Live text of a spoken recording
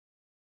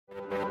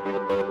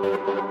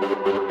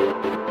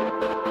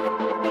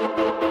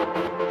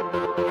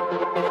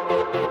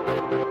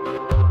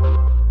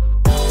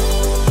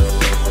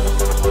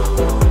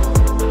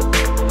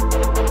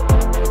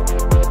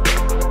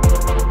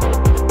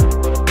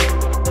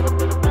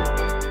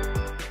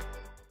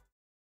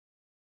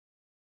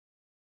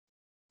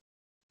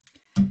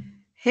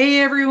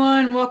Hey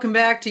everyone, welcome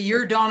back to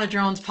your Dawn of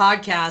Drones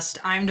podcast.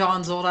 I'm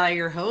Dawn Zoldi,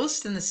 your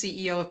host and the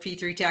CEO of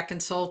P3 Tech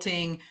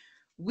Consulting.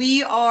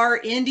 We are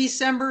in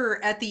December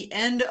at the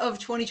end of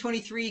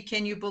 2023.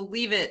 Can you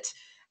believe it?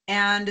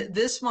 And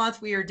this month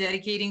we are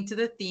dedicating to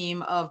the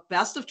theme of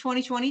Best of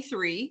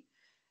 2023,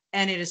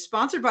 and it is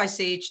sponsored by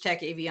Sage Tech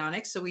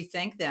Avionics, so we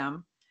thank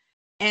them.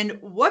 And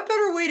what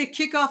better way to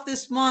kick off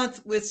this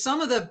month with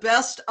some of the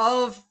best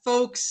of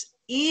folks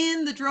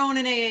in the drone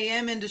and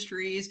AAM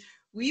industries.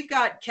 We've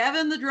got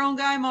Kevin, the drone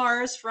guy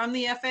Morris from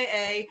the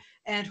FAA,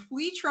 and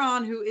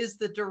Tran, who is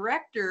the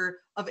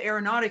director of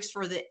aeronautics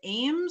for the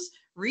Ames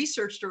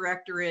Research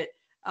Directorate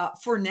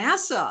for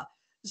NASA.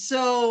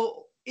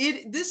 So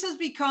this has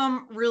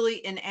become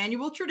really an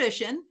annual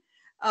tradition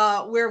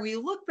where we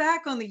look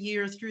back on the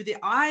year through the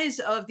eyes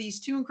of these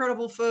two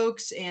incredible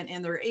folks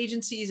and their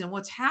agencies and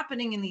what's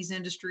happening in these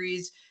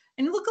industries,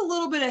 and look a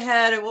little bit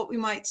ahead at what we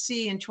might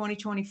see in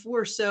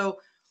 2024. So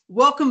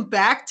welcome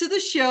back to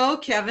the show,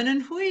 Kevin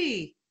and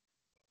Hui.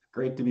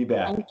 Great to be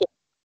back. Thank you.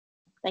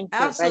 Thank you.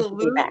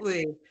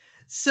 Absolutely.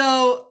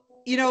 So,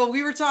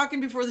 we were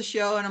talking before the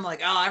show and I'm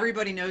like, oh,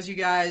 everybody knows you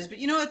guys, but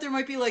you know what? There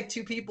might be like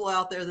two people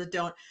out there that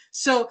don't.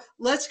 So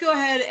let's go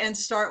ahead and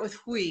start with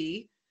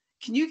Hui.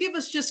 Can you give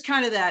us just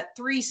kind of that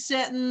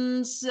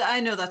 3-sentence, I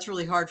know that's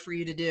really hard for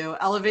you to do,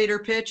 elevator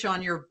pitch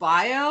on your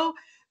bio,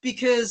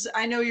 because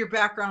I know your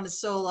background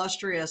is so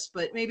illustrious,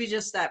 but maybe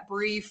just that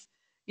brief,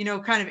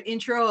 kind of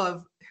intro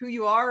of who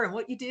you are and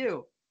what you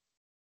do.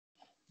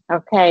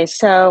 Okay,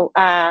 so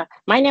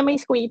my name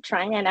is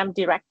Tran, and I'm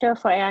Director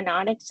for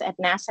Aeronautics at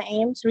NASA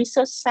Ames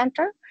Research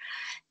Center.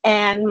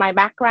 And my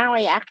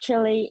background is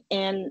actually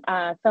in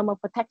thermal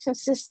protection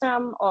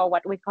system, or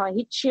what we call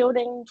heat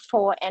shielding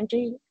for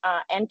entry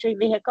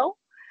vehicle.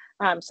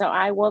 So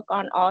I work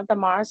on all the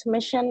Mars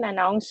mission and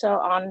also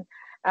on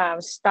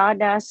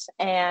Stardust,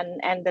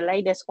 and the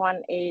latest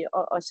one is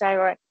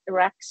Osiris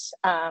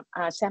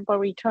sample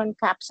return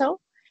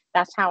capsule.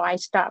 That's how I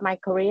start my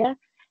career.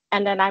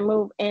 And then I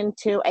moved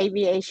into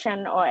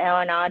aviation or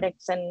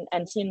aeronautics,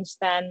 and since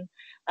then,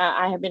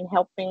 I have been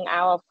helping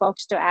our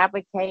folks to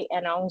advocate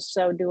and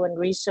also doing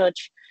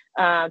research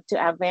to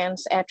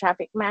advance air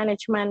traffic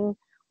management,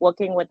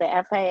 working with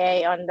the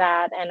FAA on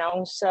that, and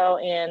also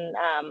in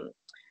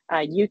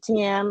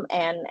UTM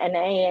and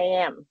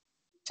AAM.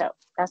 So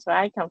that's where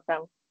I come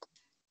from.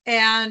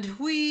 And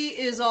Hui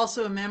is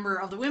also a member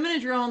of the Women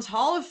in Drones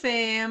Hall of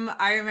Fame.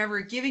 I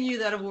remember giving you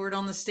that award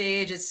on the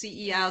stage at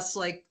CES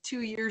like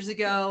 2 years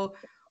ago.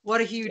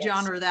 What a huge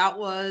honor that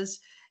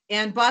was.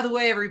 And by the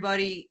way,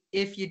 everybody,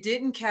 if you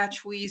didn't catch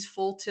Hui's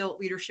Full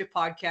Tilt Leadership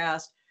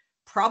podcast,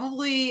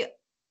 probably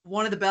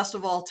one of the best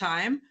of all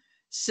time.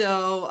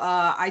 So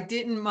I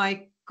didn't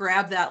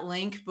grab that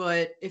link,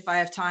 but if I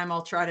have time,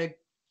 I'll try to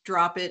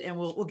drop it and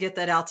we'll get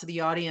that out to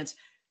the audience.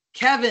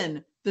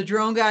 Kevin, the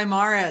drone guy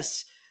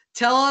Morris,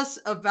 tell us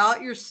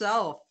about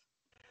yourself.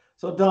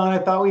 So, Don, I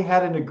thought we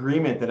had an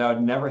agreement that I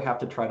would never have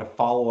to try to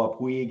follow up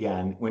Hui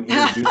again when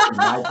introducing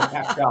my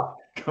background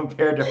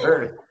compared to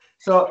hers.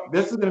 So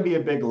this is going to be a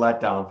big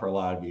letdown for a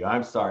lot of you.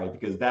 I'm sorry,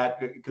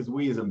 because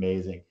Hui is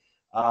amazing.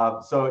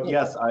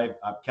 Yes, I'm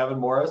Kevin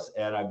Morris,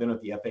 and I've been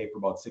with the FAA for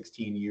about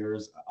 16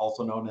 years,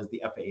 also known as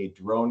the FAA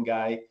drone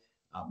guy.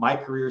 My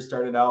career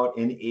started out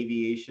in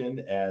aviation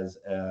as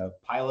a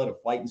pilot, a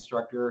flight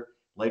instructor,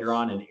 later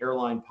on an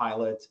airline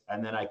pilot,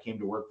 and then I came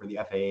to work for the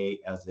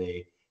FAA as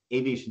a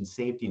aviation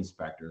safety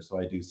inspector. So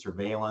I do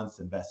surveillance,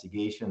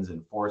 investigations,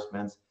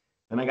 enforcements.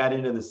 Then I got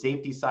into the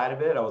safety side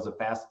of it. I was a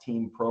fast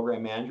team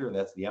program manager.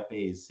 That's the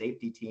FAA's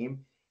safety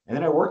team. And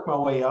then I worked my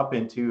way up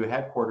into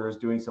headquarters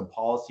doing some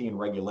policy and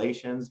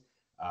regulations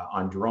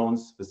on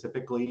drones,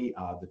 specifically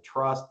the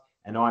trust.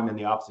 And now I'm in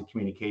the Office of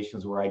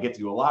Communications, where I get to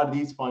do a lot of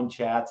these fun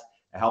chats,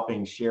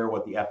 helping share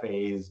what the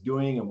FAA is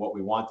doing and what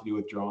we want to do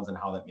with drones and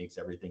how that makes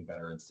everything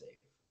better and safe.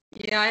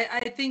 Yeah,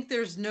 I think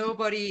there's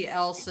nobody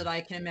else that I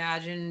can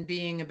imagine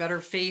being a better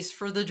face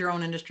for the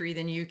drone industry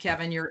than you,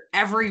 Kevin. You're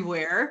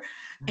everywhere.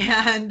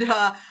 And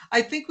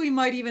I think we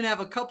might even have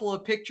a couple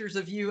of pictures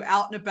of you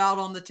out and about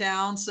on the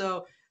town.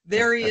 So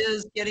there he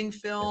is getting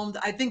filmed.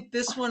 I think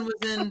this one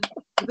was in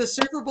the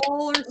Super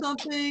Bowl or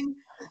something.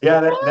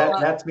 Yeah,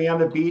 that's me on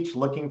the beach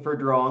looking for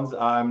drones.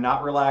 I'm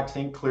not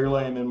relaxing.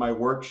 Clearly, I'm in my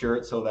work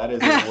shirt. So that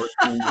is a work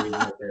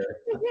engagement there.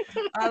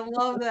 I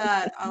love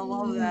that. I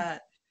love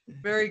that.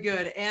 Very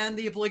good. And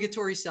the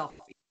obligatory selfie.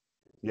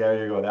 Yeah,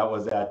 there you go. That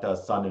was at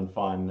Sun and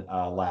Fun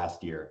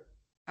last year.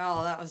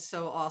 Oh, that was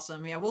so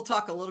awesome. Yeah, we'll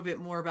talk a little bit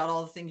more about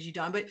all the things you've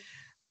done, but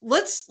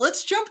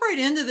let's jump right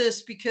into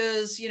this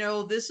because,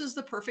 this is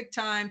the perfect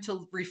time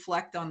to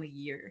reflect on the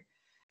year.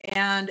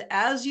 And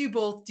as you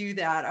both do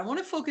that, I want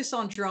to focus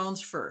on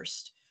drones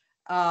first.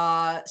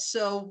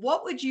 So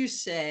what would you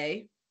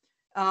say?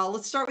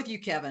 Let's start with you,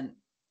 Kevin.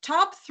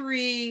 Top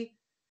 3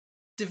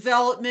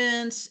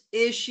 developments,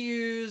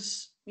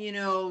 issues,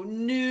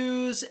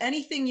 news,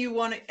 anything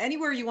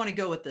anywhere you want to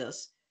go with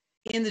this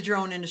in the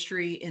drone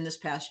industry in this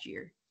past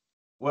year.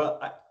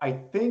 Well, I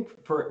think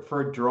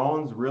for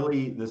drones,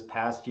 really this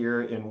past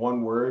year, in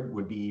one word,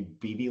 would be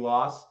BB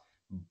loss.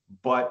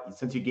 But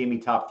since you gave me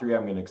top three,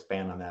 I'm going to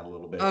expand on that a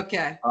little bit.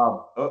 Okay.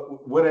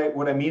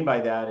 What I mean by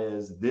that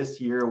is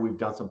this year we've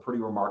done some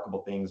pretty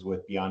remarkable things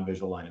with beyond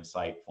visual line of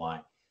sight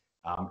flying.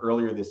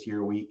 Earlier this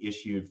year, we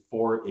issued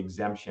 4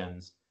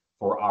 exemptions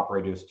for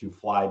operators to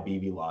fly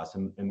BVLOS.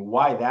 And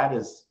why that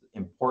is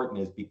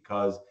important is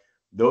because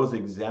those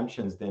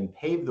exemptions then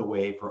pave the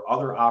way for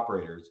other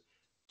operators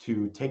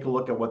to take a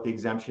look at what the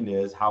exemption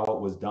is, how it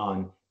was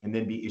done, and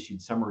then be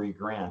issued summary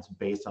grants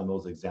based on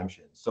those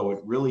exemptions. So it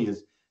really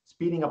is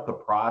speeding up the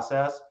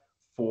process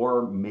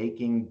for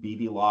making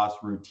BVLOS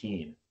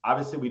routine.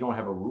 Obviously, we don't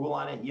have a rule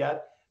on it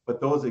yet, but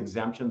those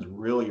exemptions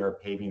really are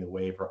paving the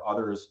way for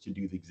others to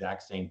do the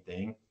exact same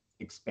thing,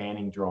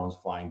 expanding drones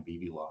flying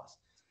BVLOS.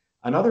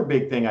 Another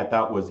big thing I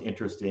thought was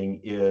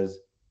interesting is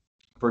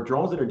for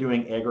drones that are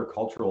doing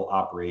agricultural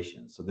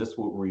operations. So this is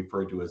what we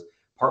refer to as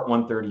Part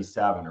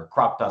 137 or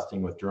crop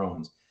dusting with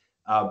drones.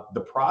 The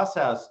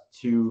process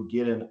to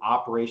get an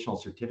operational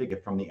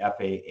certificate from the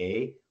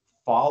FAA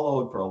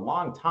followed for a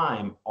long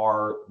time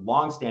our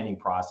longstanding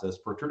process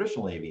for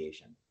traditional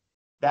aviation.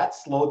 That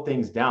slowed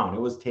things down.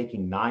 It was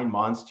taking 9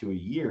 months to a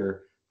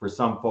year for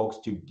some folks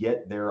to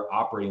get their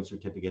operating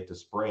certificate to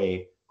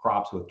spray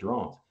crops with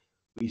drones.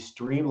 We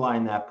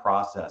streamlined that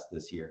process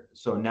this year.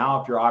 So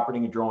now if you're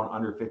operating a drone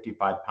under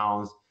 55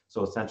 pounds,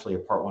 so essentially a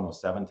Part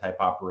 107 type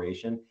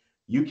operation,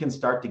 you can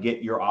start to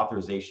get your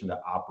authorization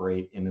to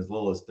operate in as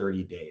little as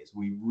 30 days.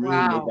 We really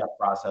made that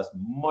process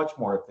much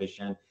more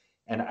efficient.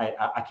 And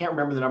I can't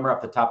remember the number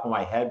off the top of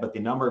my head, but the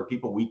number of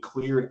people we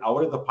cleared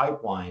out of the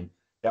pipeline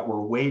that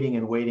were waiting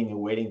and waiting and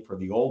waiting for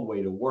the old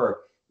way to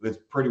work was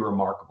pretty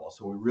remarkable.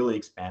 So we really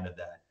expanded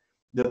that.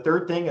 The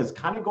third thing is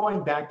kind of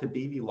going back to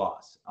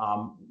BVLOS.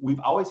 We've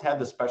always had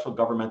the special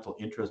governmental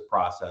interest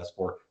process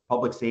for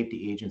public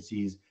safety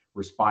agencies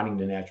responding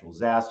to natural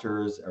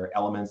disasters or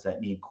elements that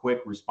need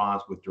quick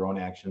response with drone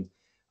actions.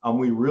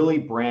 We really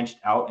branched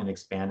out and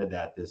expanded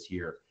that this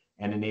year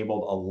and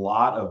enabled a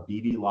lot of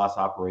BVLOS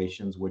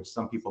operations, which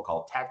some people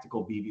call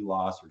tactical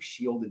BVLOS or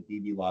shielded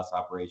BVLOS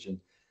operations.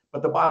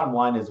 But the bottom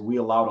line is we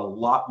allowed a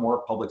lot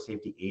more public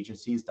safety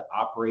agencies to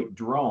operate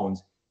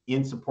drones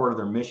in support of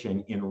their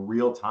mission in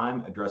real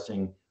time,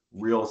 addressing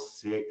real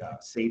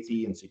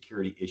safety and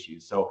security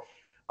issues. So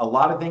a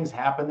lot of things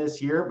happen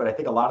this year, but I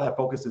think a lot of that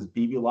focus is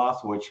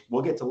BVLOS, which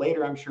we'll get to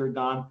later, I'm sure,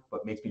 Don,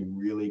 but makes me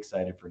really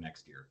excited for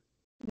next year.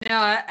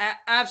 No,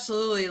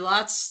 absolutely.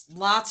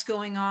 Lots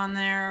going on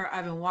there.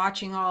 I've been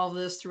watching all of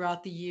this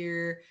throughout the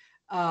year.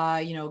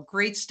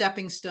 Great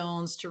stepping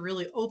stones to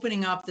really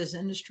opening up this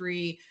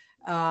industry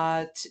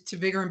to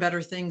bigger and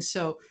better things.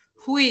 So,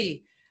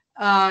 Hui,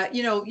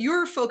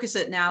 your focus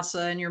at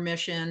NASA and your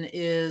mission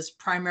is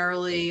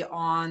primarily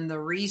on the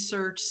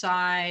research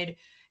side.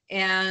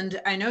 And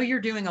I know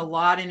you're doing a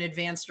lot in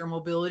advanced air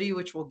mobility,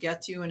 which we'll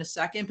get to in a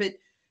second. But,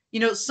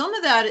 some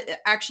of that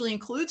actually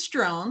includes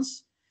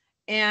drones.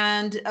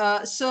 And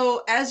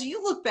so as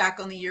you look back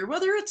on the year,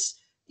 whether it's,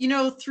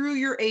 through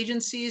your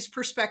agency's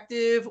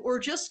perspective or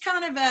just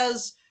kind of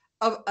as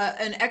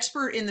an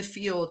expert in the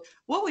field,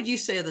 what would you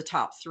say are the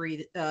top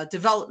 3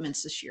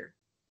 developments this year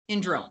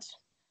in drones?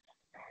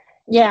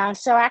 Yeah,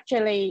 so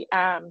actually,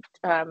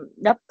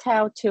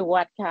 dovetail to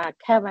what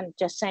Kevin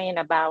just saying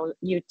about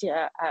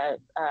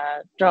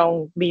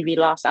drone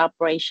BVLOS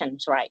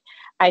operations, right?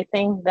 I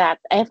think that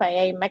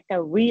FAA make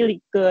a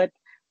really good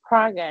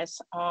progress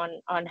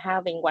on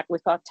having what we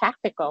call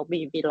tactical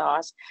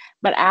BVLOS,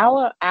 but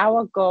our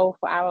goal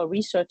for our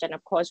research and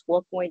of course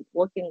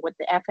working with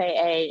the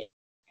FAA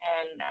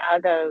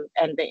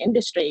and the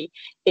industry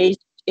is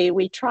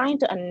we trying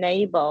to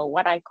enable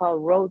what I call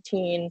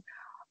routine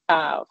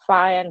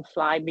fire and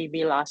fly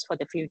BVLOS for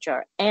the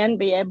future and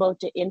be able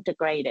to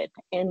integrate it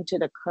into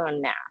the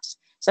current NAS.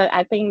 So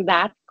I think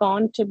that's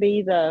going to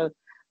be the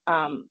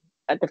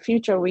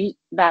future we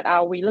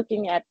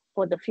looking at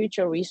for the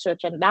future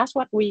research, and that's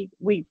what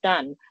we've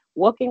done.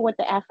 Working with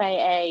the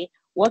FAA,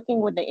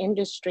 working with the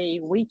industry,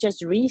 we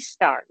just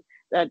restart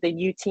the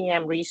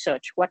UTM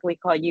research, what we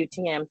call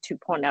UTM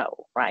 2.0,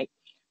 right?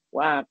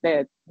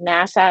 The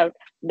NASA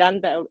done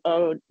the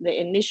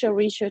initial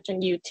research in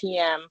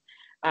UTM.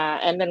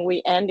 And then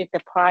we ended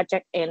the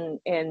project in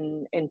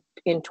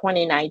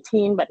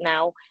 2019, but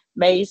now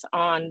based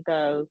on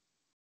the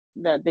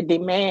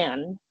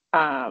demand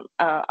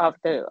of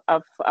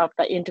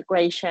the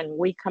integration,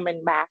 we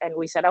coming back and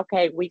we said,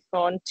 okay, we're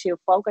going to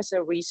focus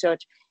the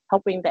research,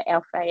 helping the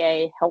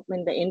FAA,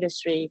 helping the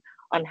industry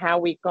on how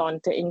we're going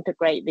to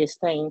integrate this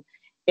thing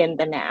in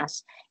the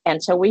NAS.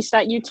 And so we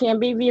start UTM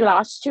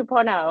BVLOS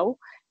 2.0.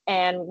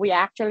 And we're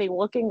actually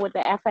working with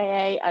the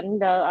FAA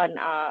under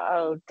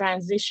a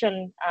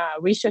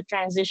research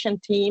transition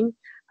team.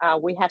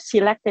 We have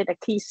selected a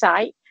key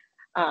site.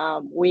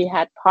 We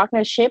had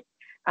partnership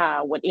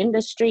with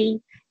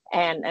industry,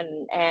 and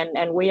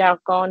we are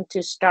going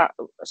to start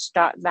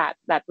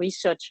that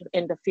research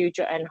in the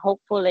future. And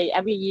hopefully,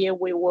 every year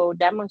we will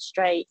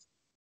demonstrate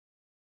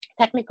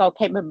technical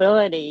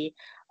capability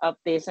of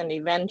this, and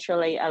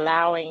eventually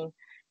allowing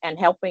and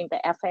helping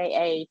the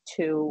FAA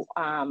to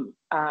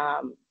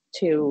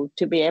to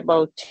be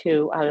able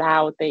to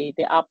allow the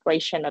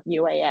operation of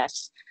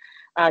UAS.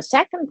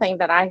 Second thing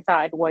that I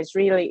thought was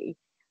really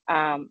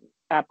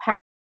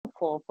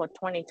powerful for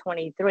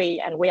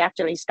 2023, and we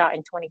actually start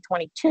in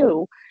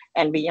 2022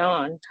 and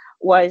beyond,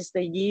 was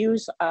the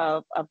use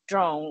of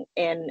drone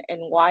in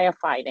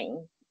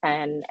firefighting.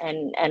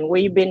 And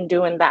we've been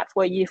doing that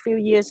for a few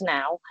years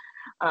now.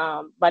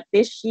 But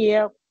this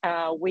year,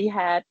 we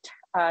had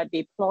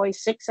deployed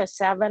 6 or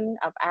 7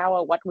 of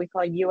our what we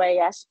call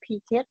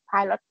UASP kit,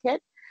 pilot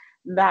kit,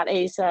 that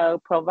is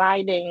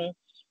providing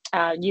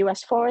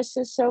U.S. Forest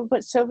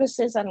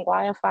Services and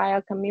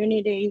wildfire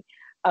community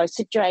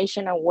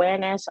situation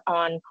awareness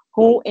on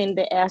who in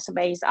the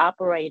airspace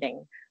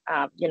operating.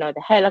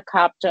 The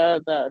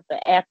helicopter, the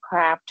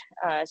aircraft,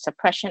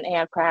 suppression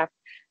aircraft,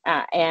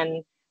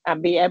 and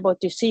be able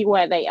to see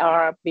where they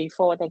are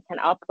before they can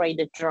operate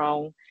the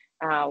drone.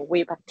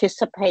 We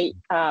participate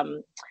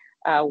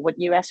with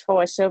U.S.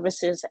 Forest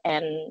Services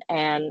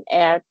and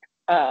air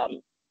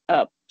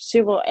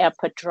Civil Air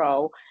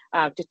Patrol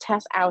to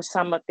test out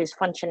some of this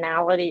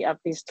functionality of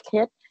this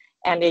kit,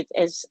 and it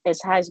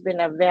has been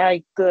a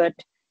very good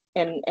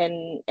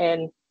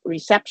in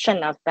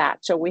reception of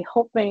that. So we're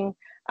hoping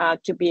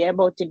to be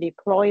able to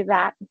deploy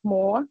that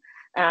more,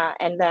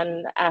 and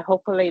then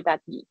hopefully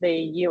that the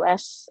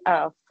U.S.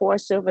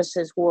 Forest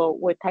Services will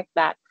take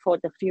that for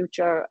the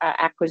future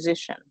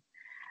acquisition.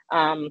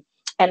 And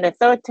the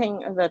third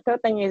thing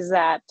is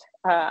that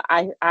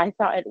I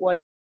thought it was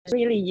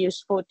really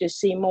useful to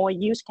see more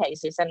use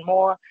cases and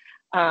more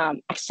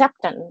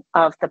acceptance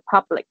of the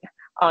public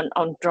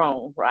on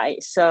drone,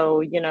 right?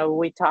 So,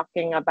 we're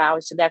talking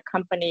about that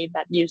company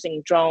that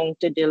using drone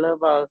to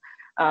deliver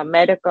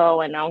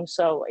medical, and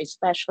also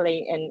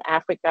especially in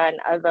Africa and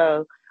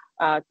other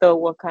third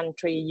world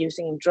country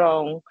using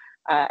drone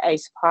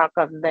as part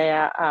of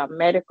their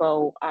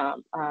medical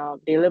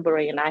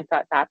delivery. And I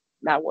thought that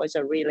was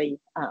a really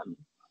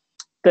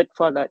good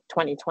for the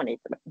 2023.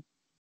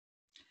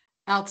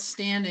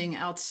 Outstanding.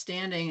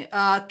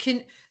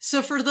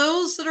 So for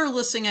those that are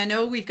listening, I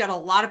know we've got a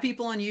lot of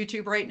people on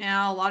YouTube right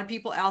now, a lot of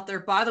people out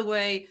there. By the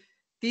way,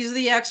 these are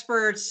the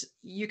experts.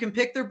 You can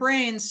pick their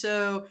brains.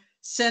 So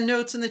send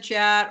notes in the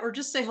chat or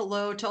just say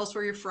hello. Tell us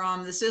where you're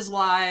from. This is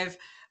live.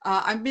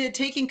 I've been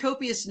taking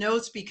copious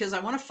notes because I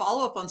want to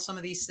follow up on some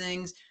of these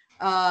things.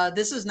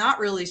 This is not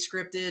really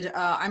scripted.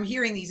 I'm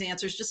hearing these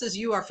answers just as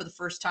you are for the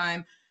first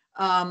time.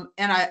 And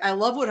I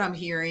love what I'm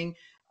hearing.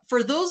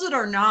 For those that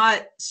are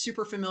not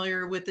super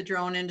familiar with the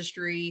drone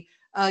industry,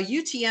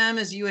 UTM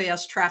is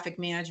UAS traffic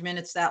management.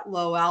 It's that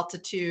low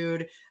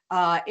altitude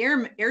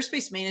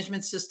airspace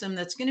management system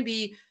that's going to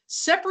be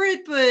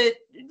separate but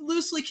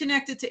loosely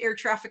connected to air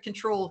traffic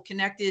control,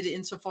 connected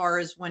insofar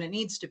as when it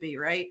needs to be,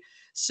 right?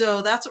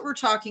 So that's what we're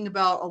talking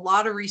about. A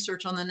lot of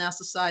research on the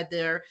NASA side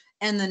there,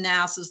 and the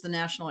NASA is the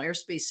National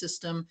Airspace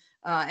System,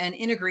 and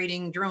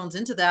integrating drones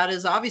into that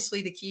is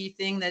obviously the key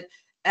thing that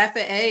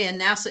FAA and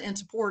NASA in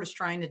support is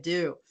trying to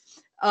do.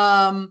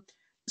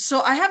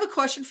 So I have a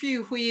question for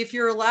you, Hui, if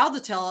you're allowed to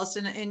tell us,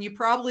 and you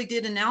probably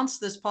did announce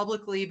this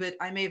publicly, but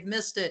I may have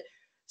missed it.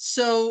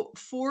 So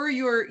for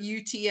your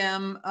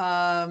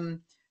UTM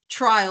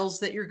trials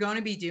that you're going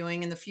to be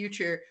doing in the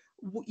future,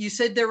 you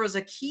said there was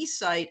a key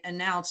site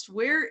announced.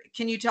 Where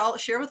can you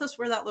share with us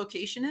where that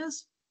location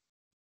is?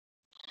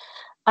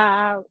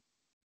 I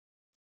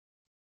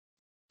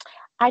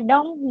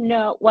don't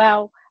know.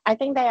 Well, I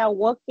think they are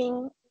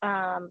working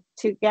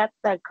to get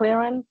the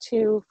clearance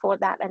for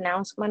that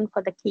announcement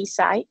for the key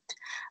site.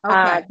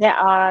 Okay.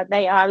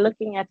 They are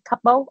looking at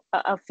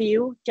a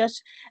few,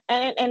 just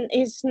and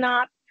it's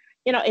not,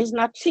 it's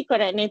not secret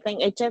or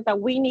anything. It's just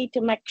that we need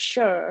to make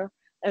sure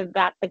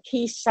that the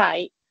key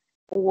site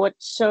would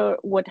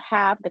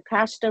have the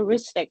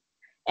characteristic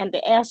and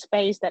the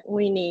airspace that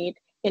we need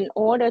in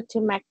order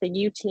to make the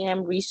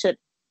UTM research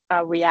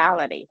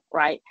reality,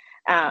 right?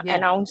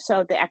 And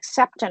also the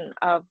acceptance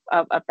of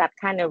that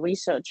kind of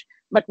research.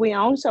 But we're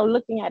also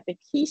looking at the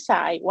key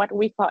site, what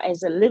we call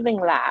as a living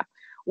lab,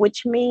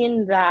 which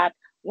means that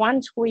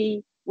once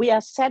we are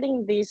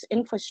setting this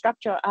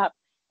infrastructure up,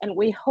 and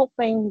we're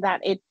hoping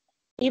that it,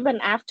 even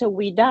after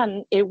we're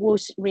done, it will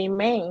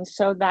remain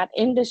so that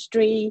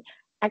industry,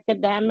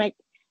 academic,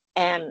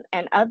 and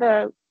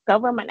other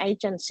government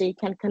agency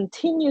can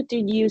continue to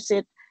use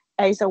it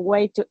as a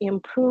way to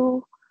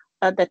improve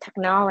the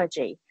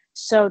technology.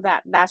 So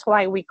that's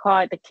why we call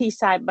it the key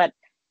site. But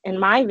in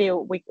my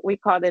view, we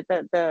call it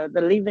the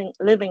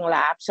living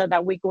lab, so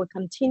that we will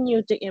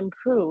continue to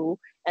improve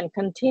and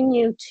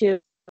continue to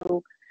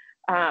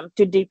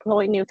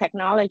deploy new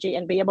technology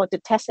and be able to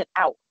test it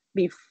out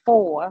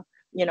before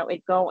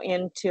it go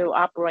into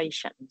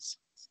operations.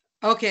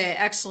 Okay,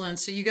 excellent.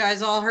 So you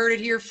guys all heard it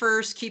here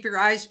first. Keep your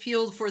eyes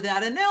peeled for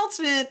that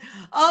announcement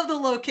of the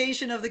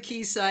location of the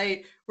key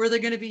site where they're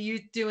going to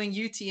be doing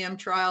UTM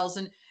trials.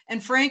 And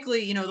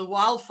frankly, the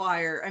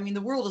wildfire, I mean,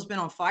 the world has been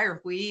on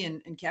fire. We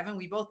and Kevin,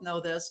 we both know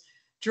this.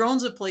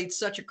 Drones have played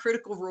such a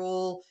critical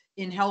role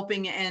in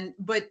helping,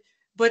 but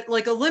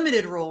like a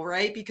limited role,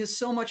 right? Because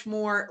so much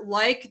more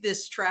like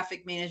this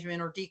traffic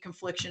management or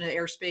deconfliction of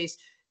airspace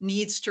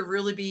needs to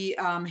really be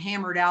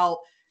hammered out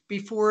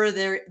before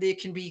they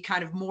can be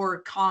kind of more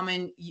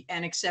common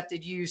and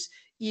accepted use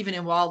even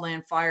in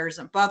wildland fires.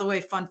 And by the way,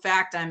 fun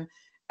fact,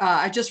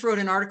 I just wrote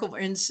an article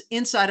in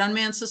Inside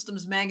Unmanned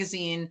Systems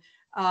magazine,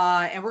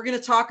 and we're going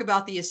to talk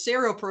about the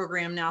Acero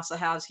program NASA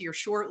has here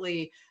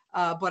shortly.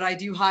 But I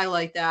do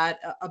highlight that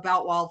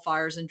about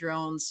wildfires and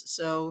drones.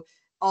 So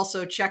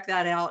also check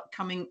that out,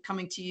 coming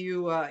to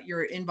you,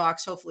 your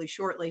inbox hopefully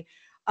shortly.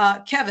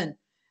 Kevin,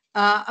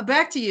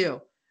 back to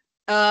you.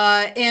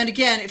 And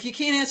again, if you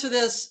can't answer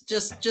this,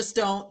 just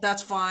don't.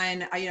 That's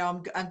fine.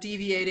 I'm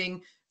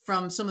deviating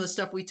from some of the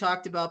stuff we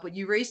talked about, but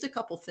you raised a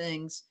couple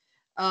things.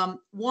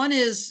 One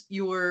is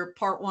your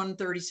Part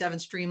 137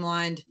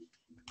 streamlined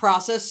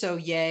process, so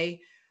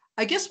yay.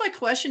 I guess my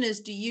question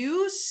is, do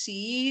you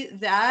see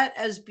that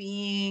as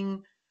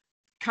being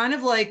kind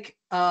of like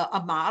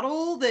a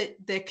model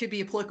that could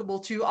be applicable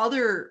to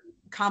other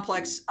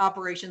complex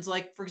operations,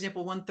 like, for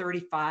example,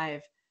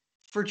 135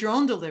 for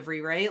drone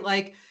delivery, right?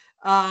 Like,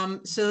 I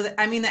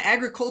mean, the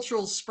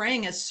agricultural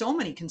spraying has so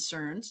many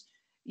concerns,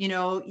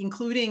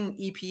 including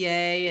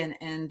EPA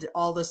and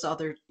all this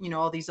other,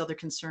 all these other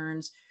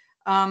concerns.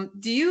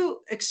 Do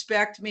you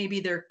expect maybe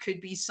there could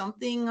be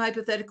something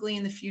hypothetically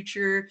in the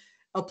future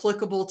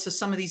applicable to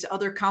some of these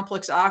other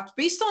complex ops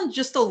based on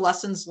just the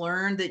lessons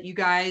learned that you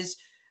guys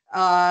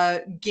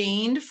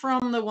gained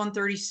from the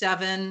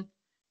 137,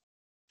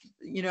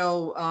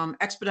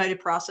 expedited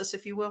process,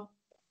 if you will?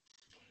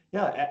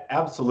 Yeah,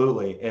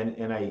 absolutely.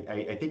 And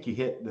I think you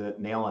hit the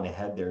nail on the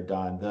head there,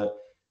 Don.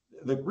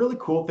 The really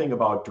cool thing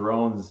about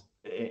drones,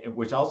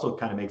 which also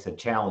kind of makes it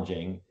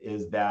challenging,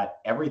 is that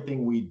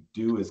everything we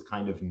do is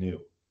kind of new.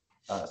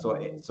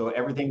 So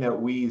everything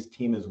that we's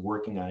team is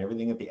working on,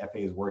 everything that the FAA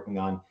is working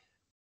on,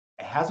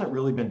 hasn't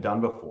really been done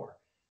before.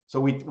 So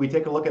we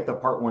take a look at the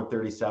Part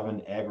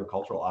 137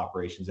 agricultural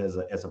operations as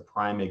a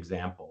prime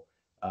example.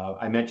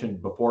 I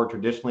mentioned before,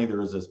 traditionally there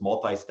was this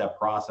multi-step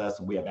process,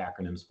 and we have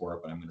acronyms for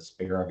it, but I'm going to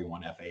spare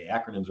everyone FAA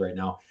acronyms right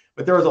now.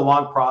 But there was a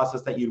long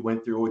process that you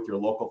went through with your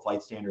local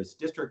flight standards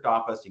district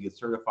office to get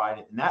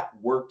certified, and that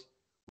worked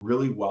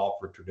really well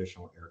for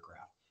traditional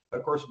aircraft. But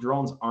of course,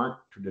 drones aren't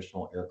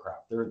traditional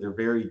aircraft. They're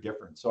very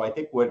different. So I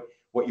think what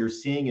you're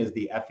seeing is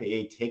the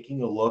FAA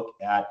taking a look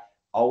at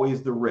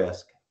always the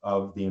risk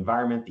of the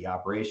environment, the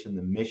operation,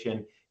 the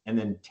mission, and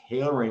then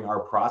tailoring our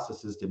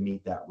processes to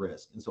meet that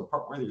risk. And so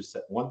Part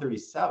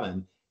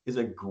 137 is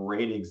a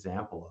great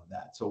example of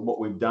that. So what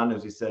we've done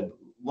is we said,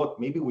 look,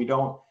 maybe we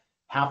don't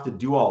have to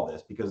do all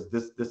this because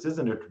this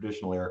isn't a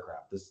traditional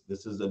aircraft.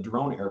 This is a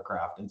drone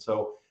aircraft. And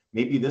so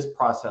maybe this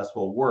process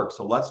will work.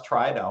 So let's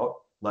try it out.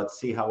 Let's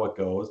see how it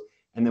goes.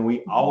 And then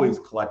we always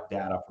collect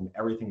data from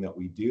everything that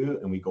we do.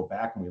 And we go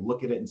back and we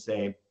look at it and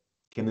say,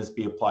 can this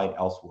be applied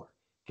elsewhere?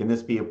 Can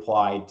this be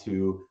applied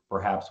to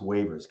perhaps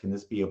waivers? Can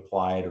this be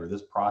applied, or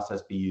this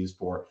process be used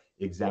for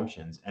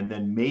exemptions? And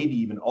then maybe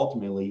even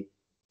ultimately,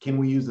 can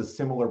we use a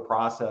similar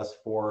process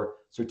for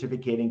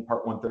certificating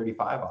Part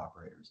 135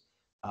 operators?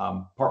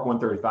 Part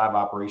 135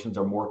 operations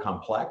are more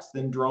complex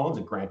than drones,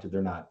 and granted,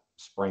 they're not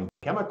spraying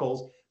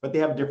chemicals, but they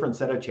have a different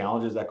set of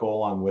challenges that go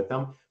along with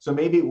them. So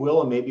maybe it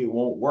will and maybe it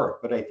won't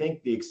work. But I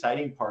think the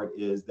exciting part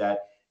is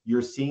that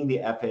you're seeing the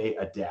FAA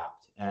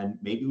adapt, and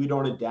maybe we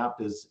don't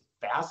adapt as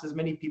fast as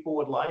many people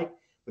would like,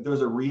 but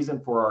there's a reason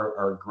for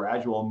our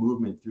gradual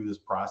movement through this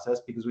process,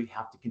 because we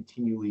have to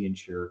continually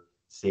ensure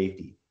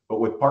safety. But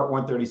with Part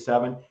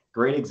 137,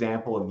 great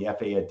example of the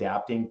FAA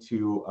adapting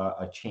to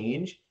a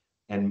change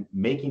and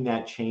making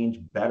that change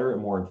better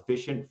and more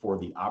efficient for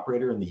the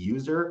operator and the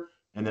user,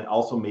 and then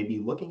also maybe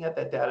looking at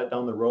that data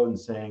down the road and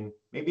saying,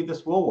 maybe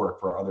this will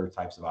work for other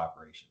types of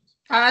operations.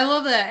 I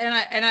love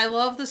that. And I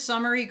love the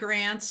summary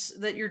grants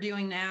that you're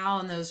doing now,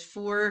 and those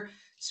 4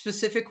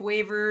 specific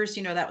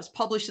waivers, that was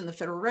published in the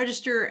Federal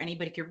Register.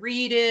 Anybody could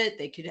read it.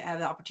 They could have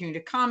the opportunity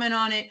to comment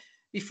on it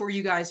before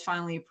you guys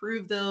finally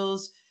approve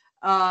those.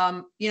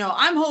 I'm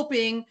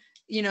hoping,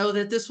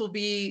 that this will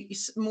be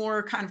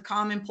more kind of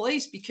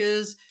commonplace,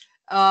 because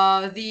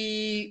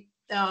the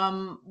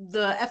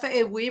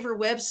FAA waiver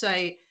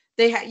website,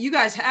 you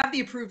guys have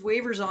the approved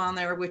waivers on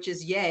there, which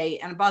is yay.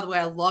 And by the way,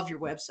 I love your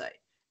website,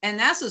 and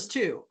NASA's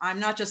too. I'm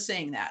not just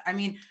saying that. I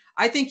mean,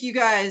 I think you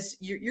guys,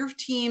 your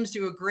teams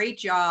do a great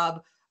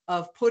job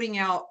of putting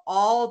out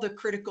all the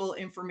critical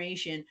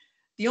information.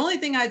 The only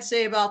thing I'd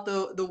say about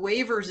the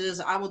waivers is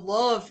I would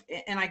love,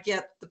 and I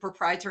get the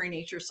proprietary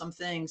nature of some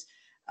things,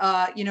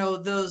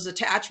 those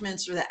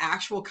attachments or the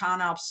actual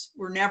ConOps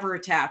were never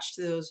attached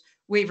to those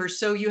waivers.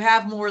 So you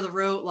have more of the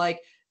rote, like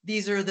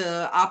these are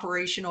the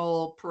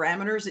operational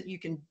parameters that you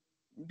can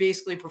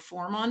basically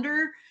perform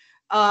under.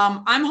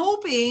 I'm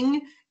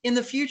hoping in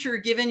the future,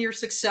 given your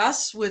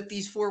success with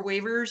these 4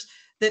 waivers,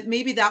 that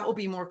maybe that will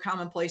be more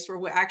commonplace, where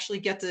we'll actually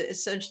get to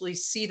essentially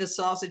see the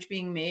sausage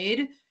being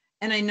made.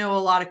 And I know a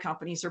lot of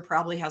companies are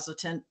probably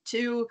hesitant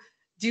to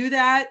do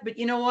that, but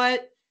you know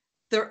what?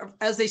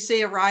 As they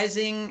say, a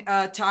rising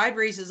tide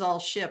raises all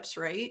ships,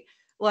 right?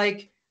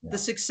 Like the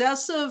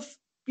success of,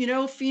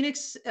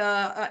 Phoenix,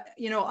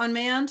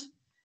 unmanned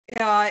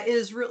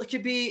is really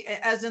could be,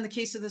 as in the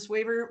case of this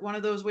waiver, one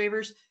of those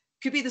waivers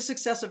could be the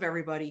success of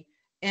everybody.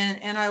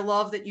 And I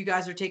love that you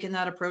guys are taking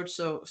that approach.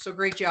 So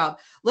great job.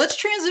 Let's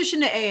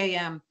transition to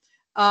AAM.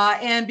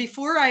 And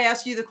before I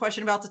ask you the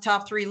question about the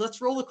top three,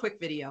 let's roll a quick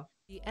video.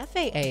 The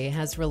FAA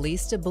has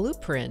released a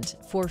blueprint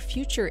for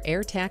future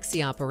air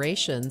taxi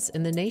operations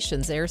in the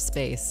nation's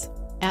airspace.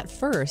 At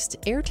first,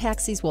 air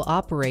taxis will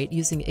operate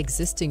using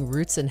existing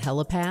routes and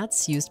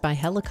helipads used by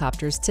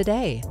helicopters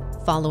today,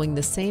 following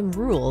the same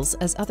rules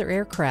as other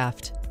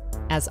aircraft.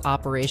 As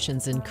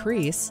operations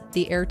increase,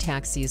 the air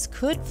taxis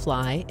could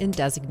fly in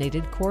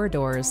designated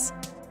corridors.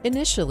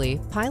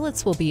 Initially,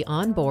 pilots will be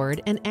on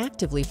board and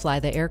actively fly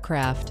the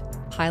aircraft.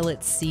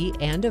 Pilots see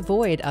and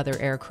avoid other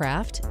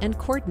aircraft and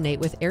coordinate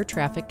with air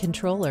traffic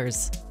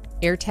controllers.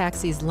 Air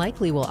taxis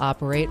likely will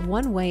operate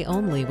one way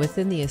only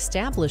within the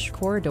established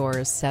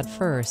corridors at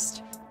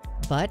first.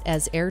 But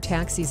as air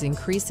taxis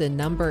increase in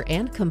number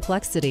and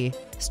complexity,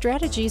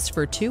 strategies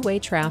for two-way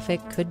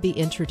traffic could be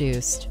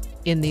introduced.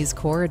 In these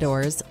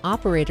corridors,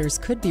 operators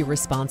could be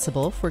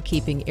responsible for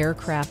keeping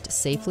aircraft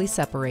safely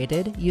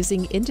separated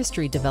using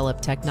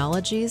industry-developed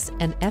technologies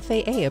and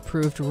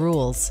FAA-approved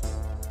rules.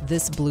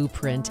 This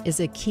blueprint is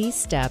a key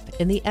step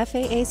in the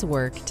FAA's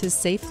work to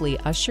safely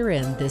usher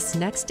in this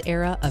next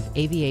era of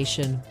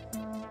aviation.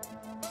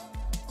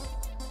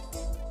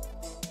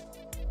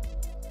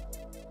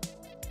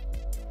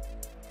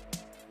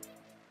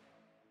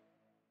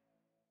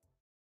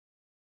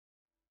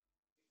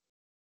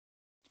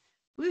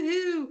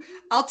 Woohoo!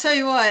 I'll tell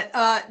you what,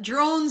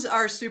 drones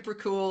are super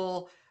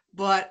cool,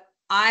 but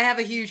I have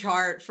a huge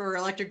heart for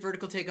electric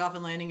vertical takeoff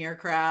and landing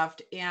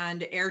aircraft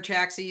and air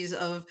taxis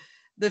of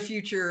the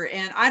future.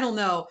 And I don't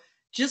know,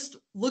 just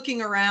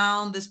looking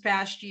around this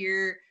past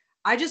year,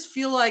 I just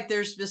feel like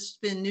there's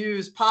just been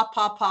news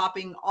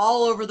popping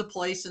all over the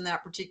place in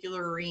that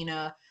particular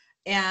arena.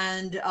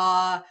 And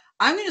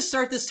I'm going to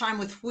start this time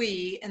with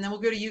Hui, and then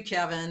we'll go to you,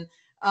 Kevin.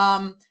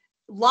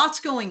 Lots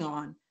going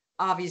on,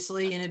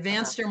 obviously, in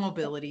advanced air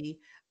mobility,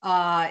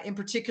 in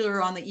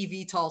particular on the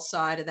eVTOL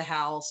side of the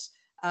house.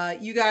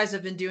 You guys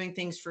have been doing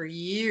things for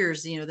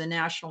years, you know, the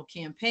national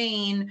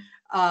campaign,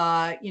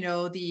 you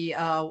know, the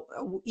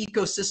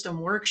ecosystem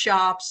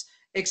workshops,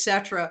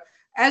 etc.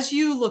 As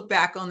you look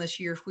back on this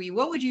year, Hui,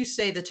 what would you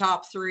say the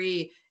top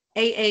three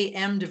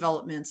AAM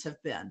developments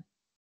have been?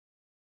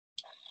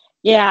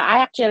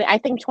 Yeah, I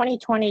think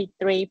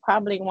 2023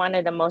 probably one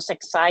of the most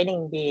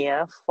exciting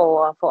year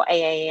for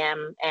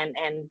AAM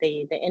and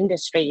the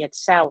industry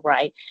itself,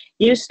 right?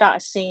 You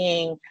start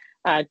seeing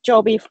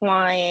Joby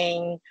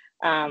flying,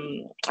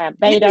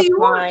 Beta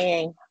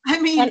flying. I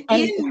mean, and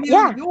in New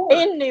yeah, York.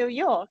 in New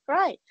York,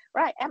 right.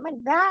 I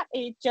mean, that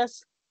is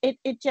just, it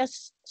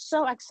just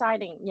so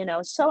exciting, you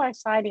know, so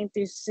exciting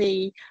to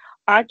see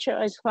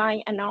Archer is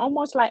flying, and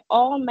almost like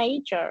all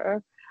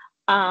major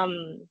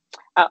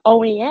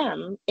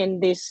OEM in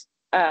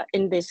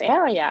this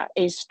area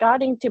is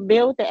starting to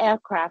build the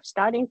aircraft,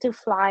 starting to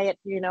fly it.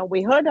 You know,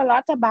 we heard a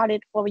lot about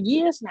it for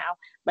years now,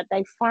 but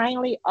they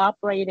finally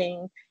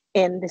operating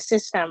in the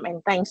system,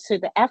 and thanks to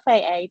the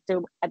FAA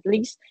to at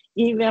least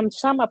give them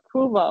some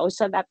approval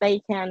so that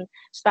they can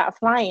start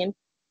flying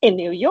in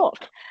New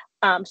York.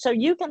 So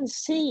you can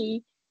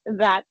see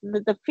that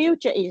the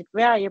future is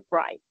very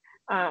bright.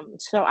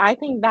 So I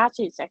think that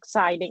is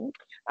exciting.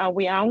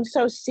 We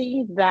also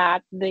see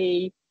that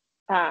the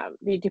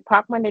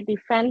Department of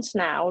Defense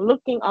now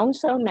looking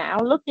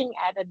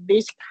at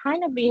this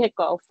kind of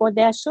vehicle for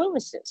their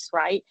services,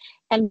 right?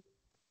 And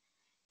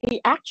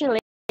it actually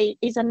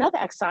is another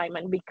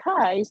excitement,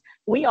 because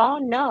we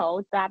all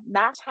know that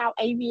that's how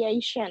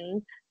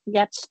aviation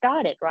gets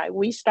started, right?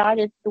 We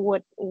started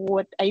with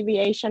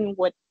aviation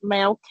with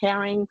mail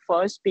carrying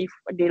first,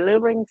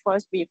 delivering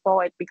first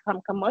before it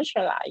become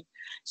commercialized.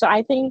 So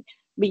I think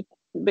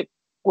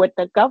with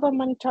the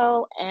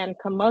governmental and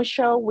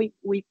commercial, we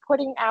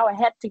putting our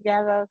head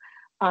together,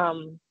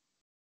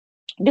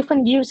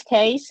 different use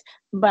case,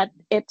 but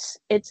it's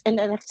in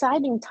an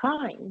exciting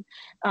time.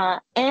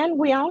 And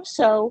we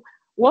also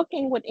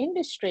working with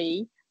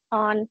industry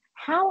on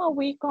how are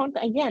we going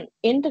to, again,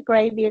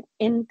 integrate it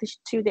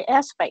into the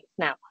airspace.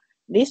 Now,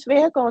 this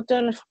vehicle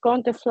is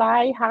going to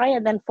fly higher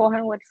than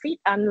 400 feet,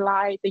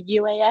 unlike the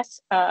UAS,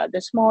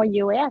 the small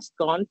UAS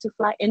going to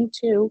fly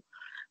into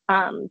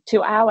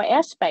to our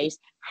airspace.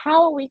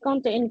 How are we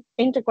going to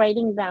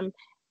integrating them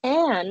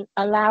and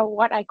allow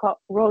what I call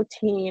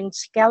routine,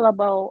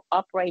 scalable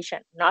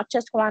operation, not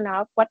just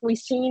one-off? What we've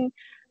seen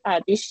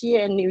this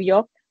year in New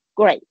York,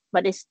 great,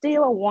 but it's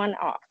still a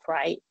one-off,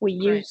 right? We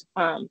use,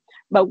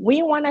 but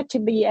we wanted to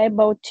be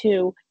able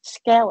to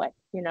scale it,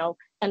 you know,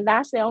 and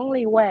that's the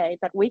only way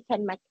that we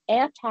can make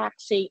air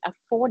taxi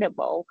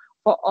affordable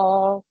for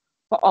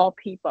all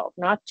people,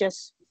 not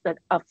just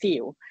a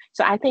few.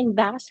 So I think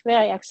that's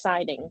very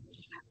exciting.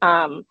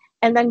 And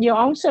then you're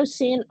also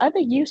seeing other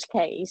use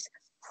case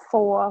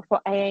for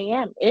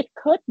AAM. It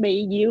could be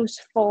used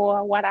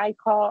for what I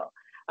call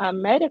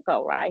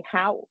medical, right?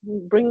 How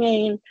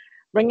bringing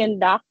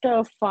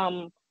doctor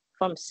from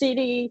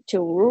city to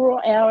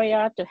rural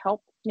area to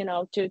help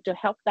to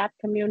help that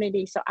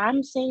community. So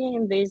I'm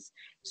seeing these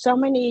so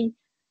many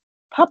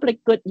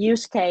public good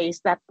use case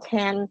that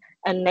can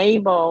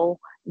enable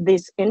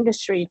this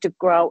industry to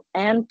grow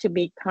and to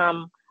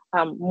become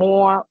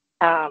more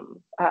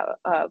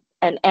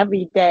an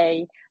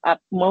everyday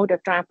mode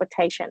of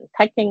transportation,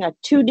 taking a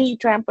 2D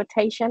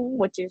transportation,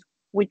 which is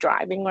we're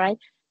driving, right,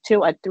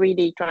 to a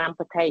 3D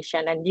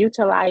transportation and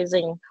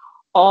utilizing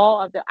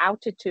all of the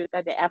altitude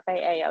that the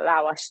FAA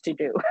allow us to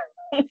do.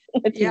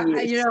 Yeah,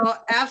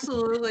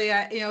 absolutely.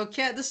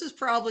 This is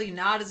probably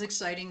not as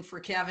exciting for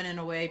Kevin in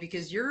a way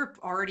because you're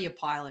already a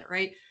pilot,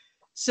 right?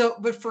 So,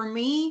 but for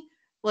me,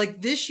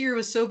 like this year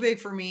was so big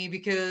for me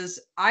because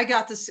I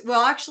got to see,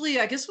 well, actually,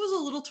 I guess it was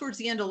a little towards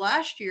the end of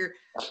last year.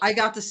 I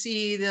got to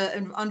see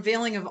the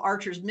unveiling of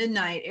Archer's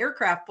Midnight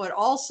aircraft, but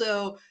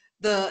also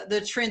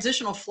the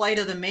transitional flight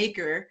of the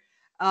Maker,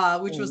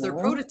 which was their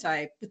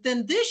prototype. But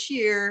then this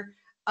year,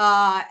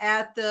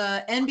 at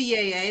the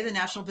NBAA, the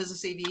National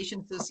Business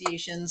Aviation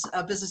Association's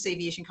Business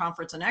Aviation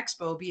Conference and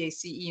Expo,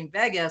 BACE in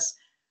Vegas,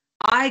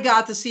 I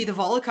got to see the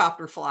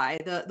volocopter fly,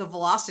 the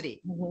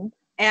Velocity.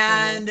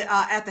 And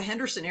at the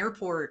Henderson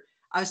Airport,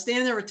 I was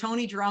standing there with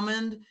Tony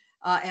Drummond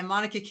and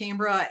Monica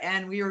Cambra,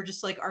 and we were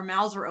just like, our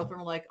mouths were open.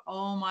 We're like,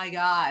 oh my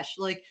gosh,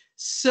 like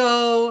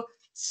so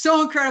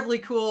incredibly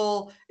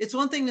cool. It's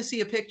one thing to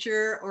see a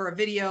picture or a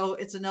video.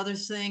 It's another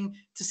thing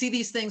to see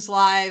these things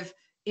live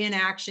in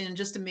action.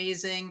 Just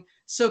amazing.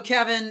 So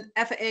Kevin,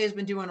 FAA has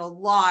been doing a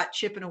lot,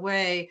 chipping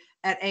away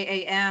at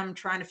AAM,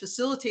 trying to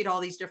facilitate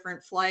all these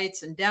different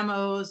flights and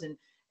demos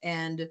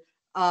and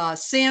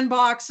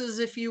sandboxes,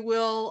 if you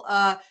will.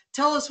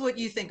 Tell us what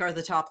you think are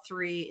the top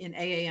 3 in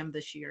AAM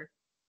this year.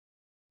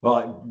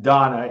 Well,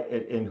 Don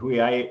and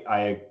Hui,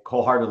 I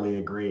wholeheartedly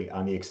agree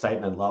on the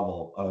excitement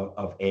level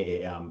of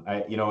AAM.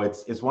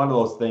 It's one of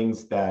those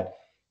things that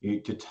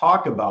to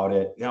talk about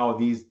it,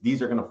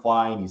 these are going to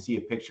fly, and you see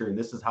a picture, and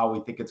this is how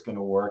we think it's going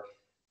to work.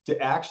 To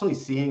actually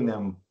seeing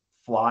them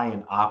fly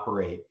and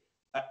operate,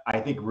 I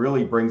think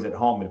really brings it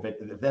home. If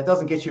that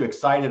doesn't get you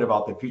excited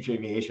about the future of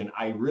aviation,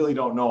 I really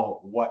don't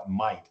know what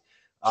might.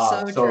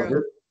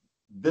 True.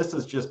 This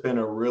has just been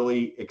a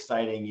really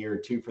exciting year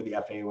too for the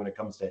FAA when it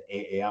comes to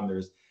AAM.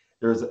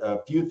 There's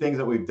a few things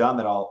that we've done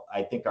that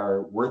I think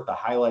are worth the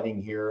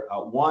highlighting here.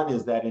 One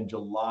is that in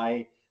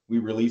July we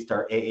released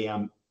our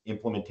AAM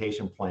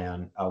implementation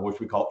plan, which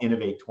we call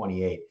Innovate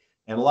 28,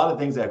 and a lot of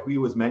things that Hui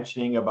was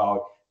mentioning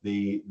about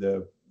the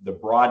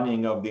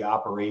broadening of the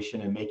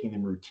operation and making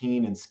them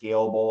routine and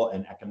scalable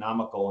and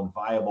economical and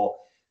viable.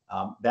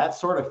 That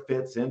sort of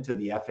fits into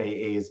the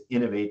FAA's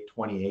Innovate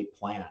 28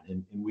 plan.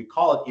 And we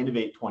call it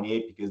Innovate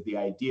 28 because the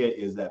idea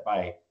is that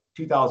by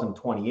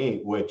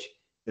 2028, which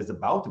is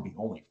about to be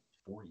only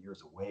 4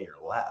 years away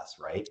or less,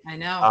 right? I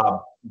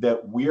know.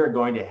 That we are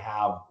going to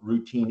have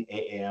routine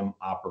AAM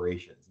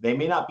operations. They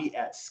may not be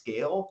at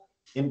scale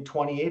in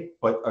 28,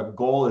 but a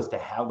goal is to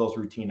have those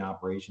routine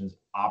operations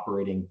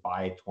operating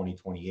by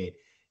 2028.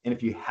 And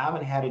if you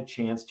haven't had a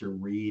chance to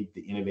read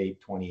the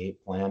Innovate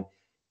 28 plan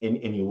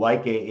and you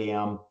like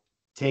AAM,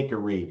 take a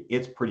read.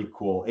 It's pretty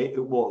cool. It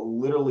will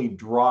literally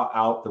draw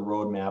out the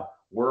roadmap,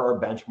 where our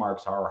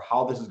benchmarks are,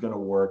 how this is going to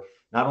work.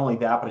 Not only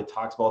that, but it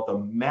talks about the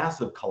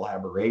massive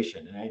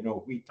collaboration. And I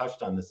know we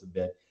touched on this a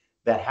bit,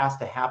 that has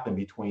to happen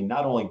between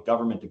not only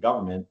government to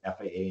government,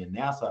 FAA and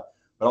NASA,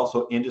 but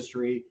also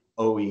industry,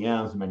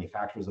 OEMs,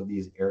 manufacturers of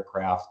these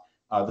aircrafts,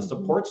 the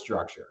support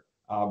structure.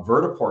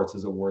 Vertiports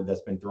is a word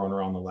that's been thrown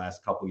around the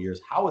last couple of years.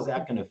 How is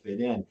that going to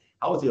fit in?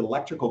 How is the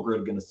electrical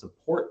grid going to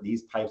support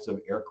these types of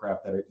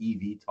aircraft that are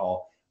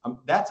eVTOL?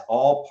 That's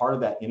all part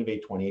of that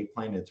Innovate 28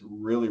 plan. It's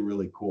really,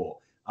 really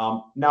cool.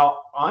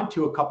 Now, on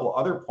to a couple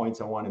other points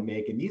I want to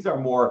make, and these are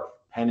more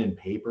pen and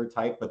paper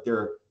type, but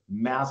they're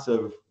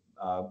massive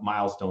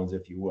milestones,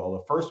 if you will.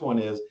 The first one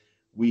is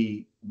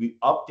we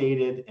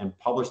updated and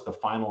published the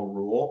final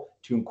rule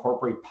to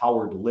incorporate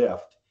powered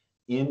lift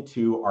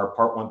into our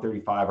Part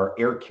 135, our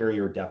air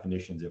carrier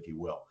definitions, if you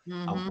will.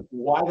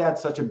 Why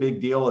that's such a big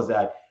deal is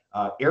that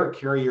air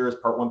carriers,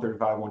 Part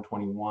 135,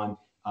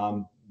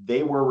 121,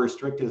 they were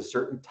restricted to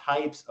certain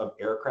types of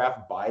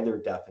aircraft by their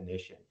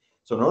definition.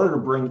 So in order to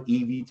bring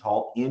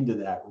eVTOL into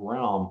that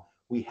realm,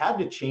 we had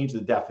to change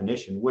the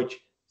definition, which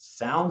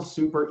sounds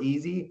super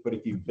easy, but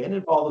if you've been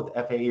involved with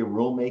FAA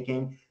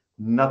rulemaking,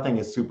 nothing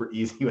is super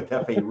easy with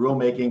FAA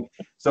rulemaking.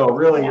 So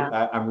really,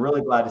 I'm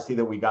really glad to see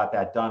that we got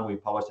that done. We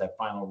published that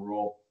final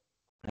rule.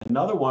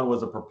 Another one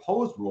was a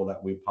proposed rule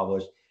that we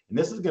published, and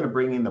this is going to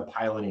bring in the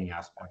piloting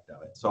aspect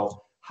of it.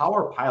 So how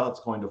are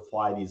pilots going to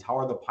fly these? How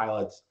are the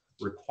pilots'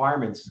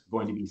 requirements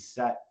going to be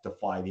set to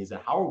fly these?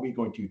 And how are we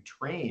going to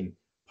train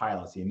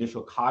pilots, the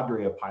initial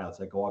cadre of pilots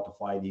that go out to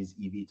fly these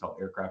eVTOL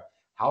aircraft?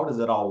 How does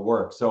it all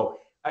work? So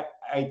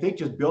I think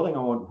just building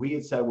on what we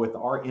had said with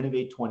our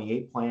Innovate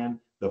 28 plan,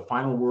 the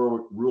final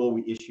rule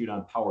we issued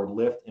on powered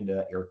lift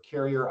into air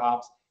carrier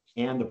ops,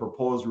 and the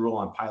proposed rule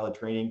on pilot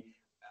training,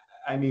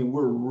 I mean,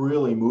 we're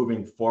really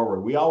moving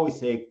forward. We always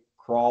say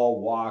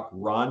crawl, walk,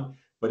 run,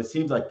 but it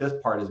seems like this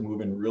part is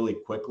moving really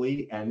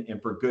quickly and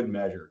for good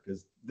measure,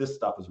 because this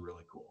stuff is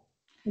really cool.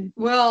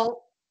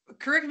 Well,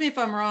 correct me if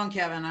I'm wrong,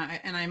 Kevin,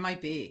 and I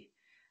might be.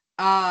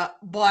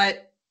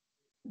 But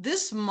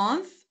this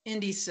month in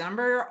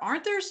December,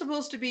 aren't there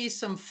supposed to be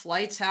some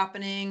flights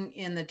happening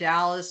in the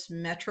Dallas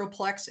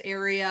Metroplex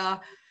area?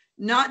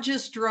 Not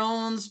just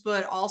drones,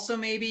 but also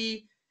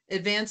maybe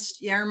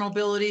advanced air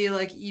mobility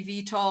like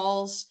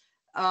eVTOLs.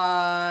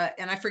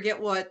 And I forget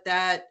what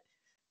that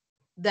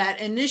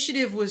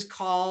initiative was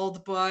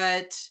called,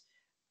 but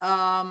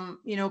kind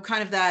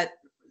of that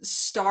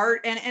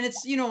start, and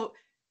it's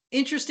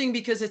interesting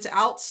because it's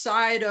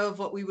outside of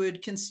what we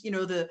would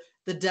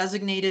the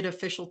designated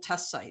official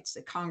test sites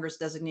that Congress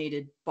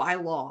designated by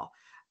law.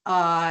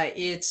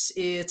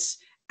 It's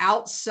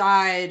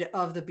outside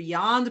of the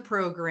Beyond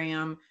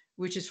program,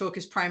 which is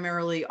focused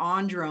primarily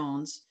on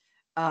drones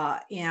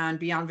and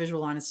beyond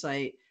visual line of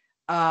sight.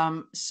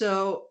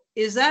 So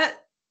is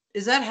that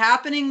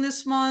happening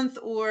this month,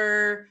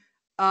 or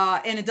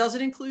and it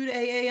doesn't include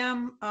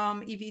AAM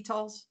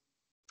eVTOLs?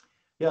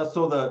 Yeah,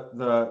 so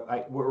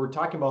we're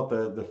talking about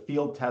the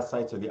field test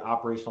sites or the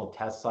operational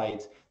test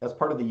sites. That's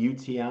part of the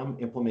UTM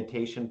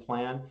implementation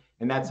plan,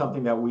 and that's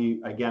something that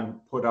we again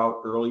put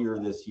out earlier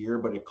this year.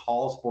 But it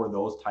calls for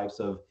those types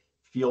of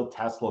field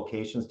test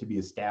locations to be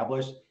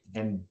established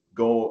and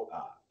go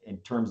in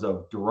terms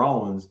of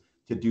drones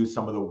to do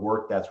some of the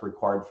work that's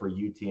required for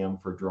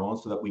UTM for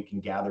drones, so that we can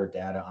gather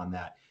data on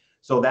that.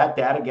 So that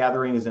data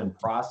gathering is in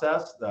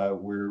process.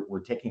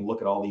 We're taking a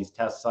look at all these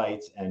test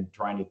sites and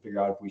trying to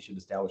figure out if we should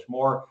establish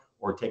more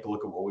or take a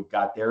look at what we've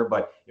got there.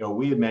 But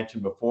we had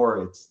mentioned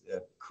before, it's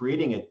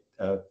creating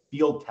a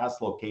field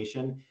test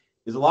location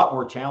is a lot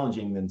more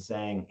challenging than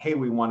saying, hey,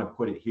 we want to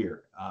put it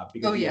here,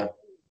 because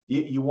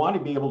you want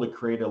to be able to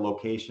create a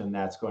location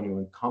that's going to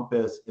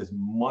encompass as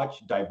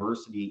much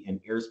diversity in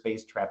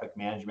airspace, traffic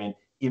management,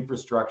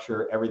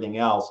 infrastructure, everything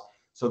else,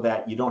 so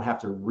that you don't have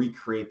to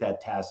recreate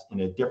that test in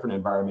a different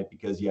environment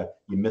because you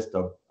missed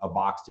a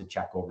box to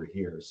check over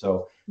here.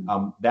 So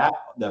that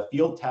the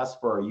field tests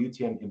for our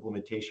UTM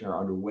implementation are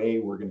underway.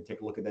 We're going to take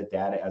a look at the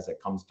data as it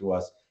comes to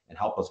us and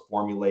help us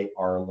formulate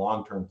our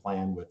long-term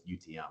plan with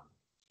UTM.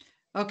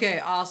 Okay,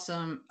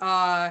 awesome.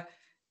 I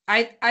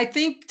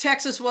think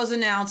Texas was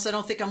announced. I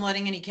don't think I'm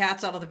letting any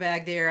cats out of the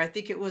bag there. I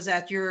think it was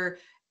at your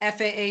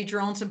FAA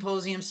Drone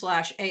Symposium /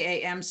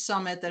 AAM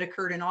Summit that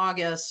occurred in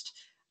August.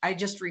 I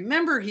just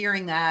remember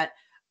hearing that,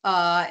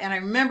 and I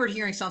remembered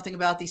hearing something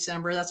about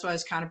December. That's why I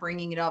was kind of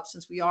bringing it up,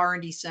 since we are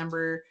in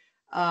December.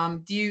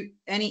 Do you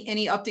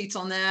any updates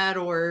on that,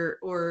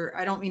 or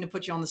I don't mean to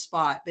put you on the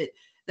spot, but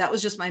that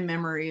was just my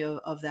memory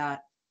of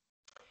that.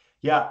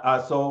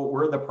 Yeah, so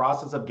we're in the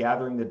process of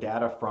gathering the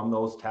data from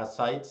those test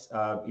sites.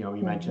 You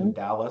mentioned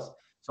Dallas,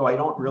 so I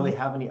don't really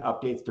have any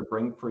updates to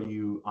bring for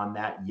you on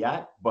that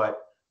yet, but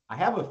I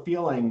have a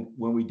feeling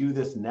when we do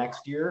this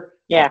next year,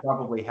 I'll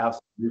probably have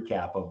some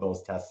recap of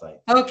those test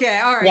sites. Okay,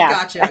 all right,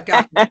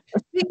 gotcha.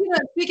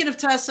 Speaking of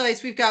test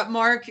sites, we've got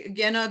Mark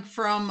Genug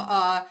from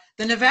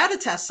the Nevada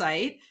test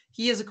site.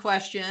 He has a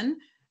question.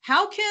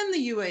 How can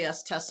the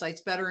UAS test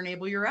sites better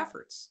enable your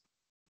efforts?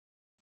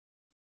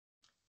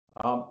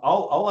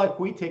 I'll let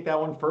Kui take that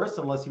one first,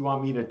 unless you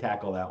want me to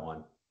tackle that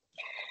one.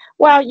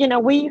 Well,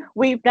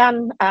 we've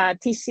done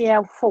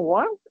TCL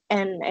 4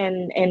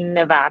 in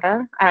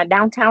Nevada,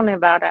 downtown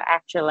Nevada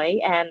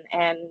actually, and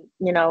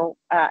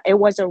it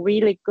was a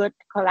really good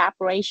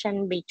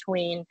collaboration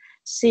between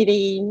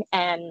city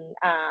and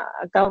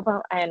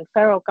government and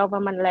federal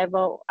government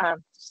level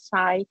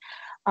side.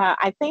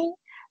 I think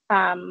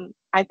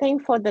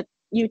for the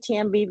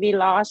UTMBV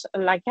laws,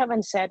 like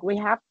Kevin said, we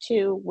have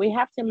to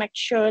make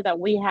sure that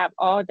we have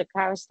all the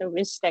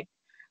characteristics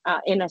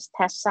in a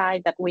test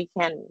site that we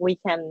can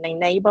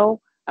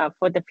enable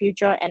for the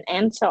future and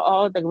answer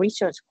all the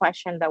research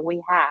questions that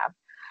we have.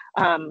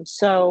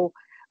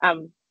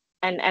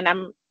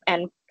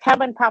 And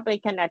Kevin probably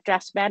can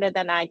address better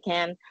than I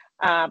can.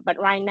 But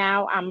right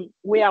now,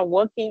 we are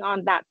working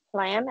on that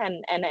plan,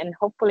 and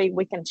hopefully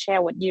we can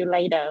share with you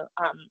later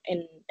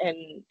in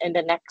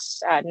the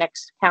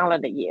next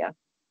calendar year.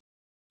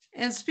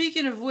 And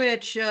speaking of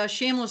which,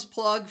 shameless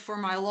plug for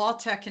my Law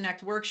Tech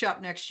Connect workshop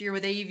next year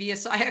with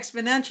AEVSI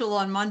Exponential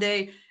on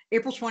Monday,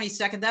 April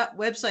 22nd. That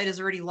website is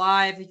already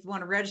live if you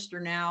want to register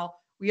now.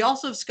 We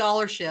also have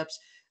scholarships,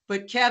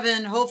 but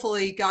Kevin,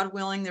 hopefully, God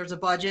willing, there's a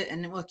budget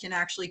and we can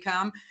actually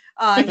come.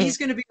 He's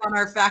going to be on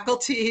our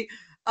faculty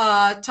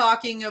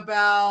talking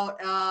about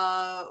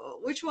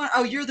which one?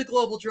 Oh, you're the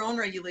global drone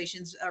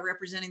regulations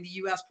representing the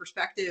U.S.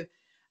 perspective.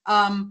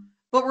 But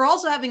we're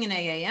also having an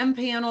AAM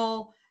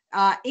panel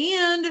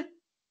and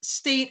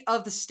state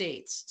of the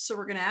states. So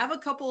we're going to have a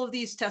couple of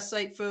these test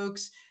site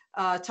folks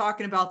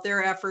talking about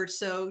their efforts.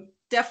 So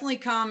definitely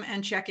come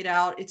and check it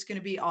out. It's going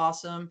to be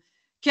awesome.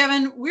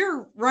 Kevin,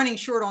 we're running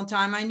short on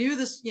time. I knew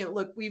this,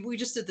 look, we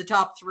just did the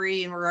top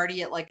 3 and we're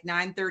already at like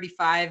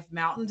 9:35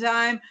 Mountain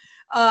Time.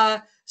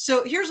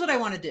 So here's what I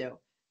want to do.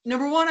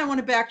 Number one, I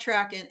want to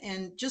backtrack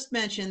and just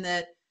mention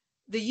that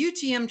the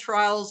UTM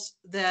trials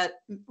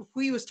that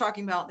we was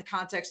talking about in the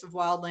context of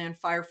wildland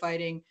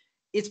firefighting,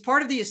 it's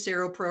part of the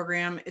ACERO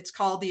program. It's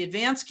called the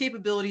Advanced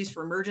Capabilities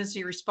for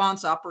Emergency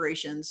Response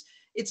Operations.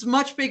 it's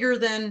much bigger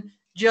than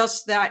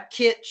just that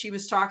kit she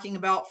was talking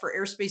about for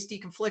airspace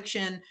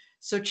deconfliction.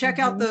 So check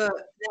out the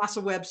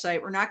NASA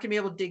website. We're not going to be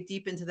able to dig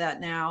deep into that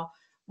now.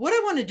 What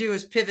I want to do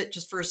is pivot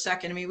just for a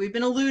second. I mean, we've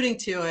been alluding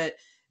to it,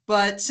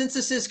 but since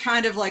this is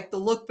kind of like the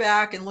look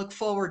back and look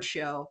forward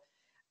show,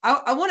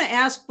 I want to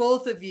ask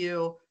both of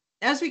you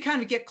as we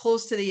kind of get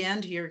close to the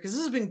end here, because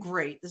this has been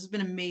great. This has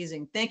been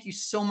amazing. Thank you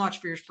so much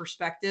for your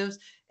perspectives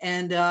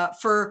and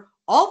for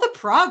all the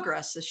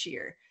progress this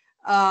year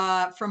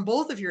from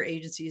both of your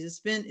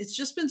agencies. It's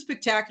just been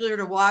spectacular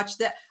to watch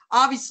that,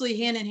 obviously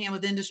hand in hand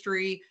with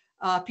industry,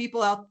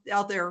 people out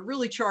there are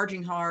really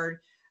charging hard.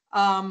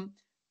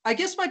 I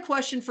guess my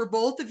question for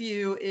both of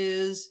you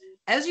is,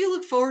 as you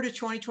look forward to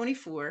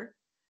 2024,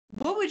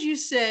 what would you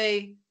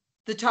say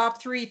the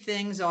top 3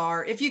 things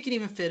are, if you can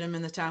even fit them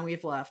in the time we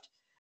have left,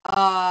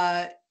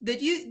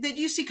 that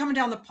you see coming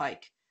down the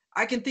pike?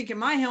 I can think in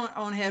my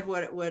own head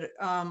what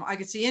I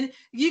could see. And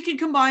you can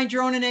combine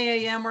drone and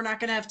AAM. We're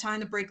not going to have time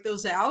to break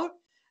those out.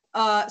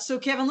 So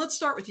Kevin, let's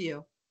start with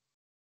you.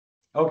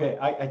 Okay,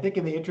 I think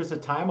in the interest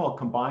of time, I'll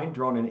combine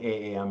drone and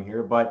AAM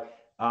here. But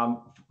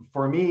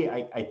for me,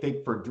 I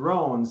think for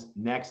drones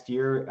next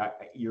year,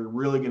 you're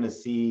really going to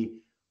see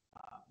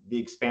the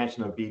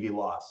expansion of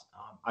BVLOS.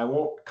 I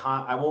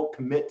won't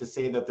commit to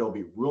say that there'll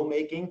be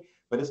rulemaking,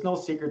 but it's no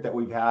secret that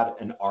we've had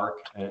an ARC,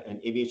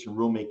 an aviation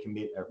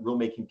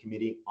rulemaking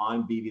committee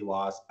on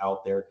BVLOS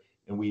out there,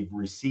 and we've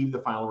received the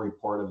final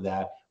report of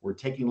that. We're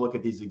taking a look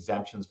at these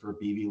exemptions for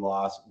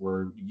BVLOS.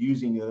 We're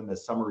using them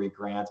as summary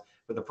grants.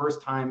 For the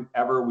first time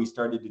ever, we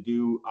started to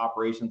do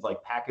operations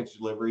like package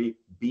delivery,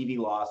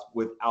 BVLOS,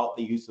 without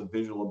the use of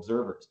visual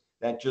observers.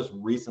 That just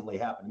recently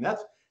happened. And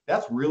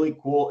that's really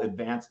cool,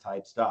 advanced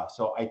type stuff.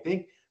 So I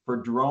think for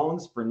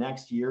drones for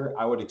next year,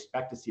 I would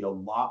expect to see a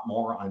lot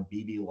more on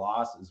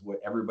BVLOS, is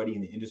what everybody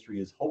in the industry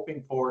is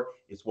hoping for.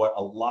 It's what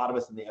a lot of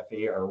us in the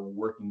FAA are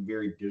working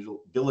very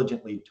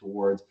diligently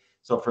towards.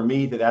 So for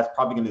me, that's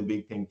probably going to be a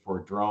big thing for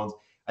drones.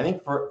 I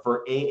think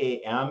for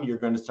AAM, you're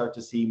going to start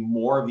to see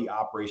more of the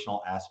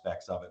operational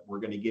aspects of it. We're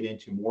going to get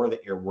into more of the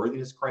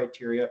airworthiness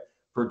criteria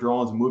for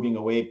drones, moving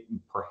away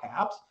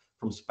perhaps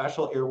from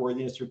special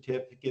airworthiness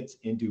certificates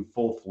into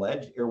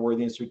full-fledged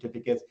airworthiness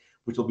certificates,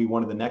 which will be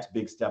one of the next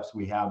big steps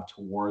we have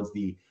towards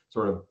the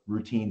sort of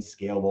routine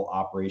scalable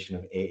operation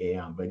of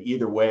AAM. But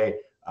either way,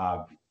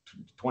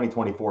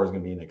 2024 is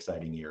going to be an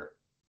exciting year.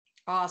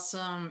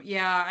 Awesome.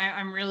 Yeah,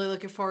 I'm really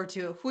looking forward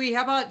to it. Hui,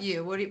 how about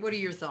you? What are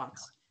your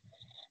thoughts?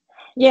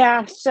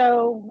 Yeah,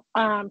 so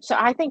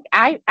I think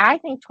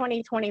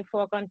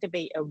 2024 going to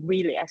be a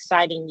really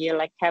exciting year,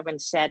 like Kevin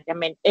said. I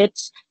mean,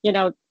 it's,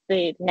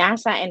 the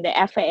NASA and the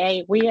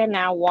FAA, we are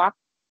now walking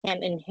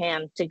hand in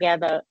hand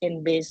together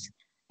in this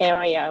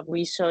area of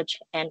research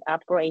and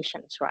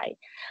operations, right?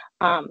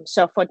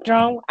 So for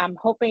drone, I'm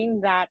hoping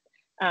that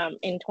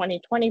in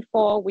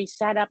 2024 we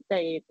set up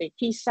the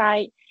key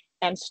site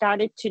and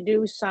started to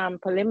do some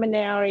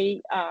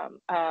preliminary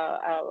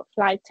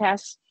flight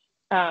tests.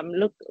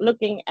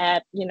 Looking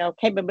at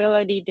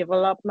capability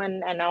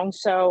development, and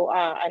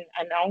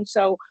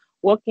also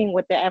working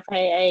with the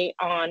FAA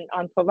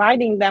on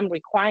providing them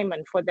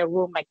requirement for the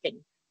rulemaking.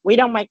 We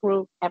don't make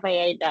rule,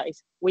 FAA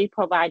does. We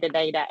provide the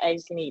data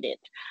as needed.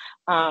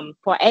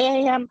 For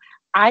AAM,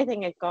 I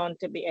think it's going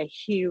to be a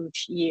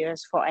huge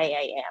years for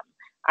AAM.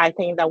 I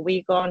think that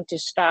we're going to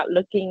start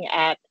looking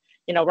at,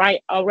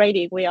 right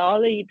already, we're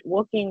already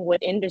working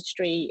with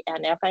industry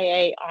and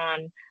FAA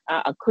on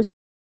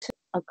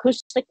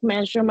acoustic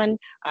measurement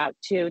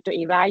to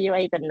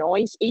evaluate the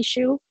noise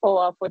issue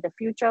for the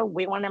future.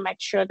 We want to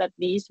make sure that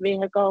these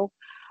vehicles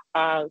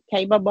are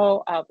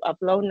capable of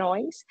low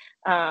noise,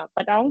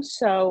 but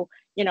also,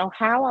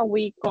 how are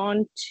we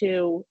going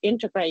to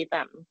integrate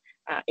them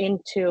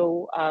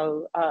into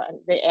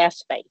the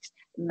airspace?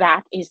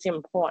 That is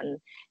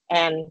important,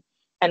 and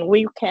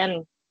we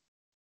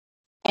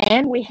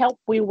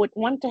would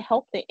want to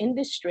help the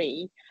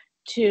industry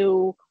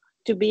to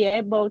be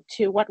able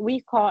to what we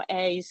call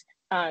as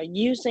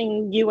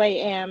using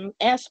UAM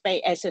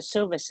airspace as a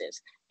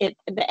services. The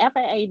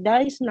FAA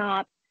does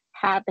not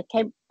have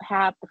the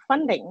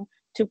funding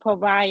to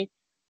provide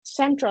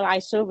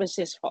centralized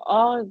services for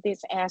all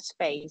this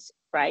airspace,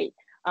 right?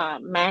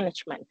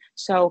 Management.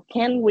 So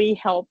can we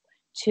help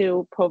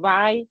to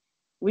provide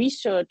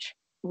research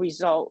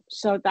results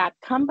so that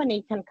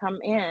company can come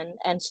in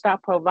and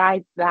start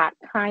provide that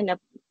kind of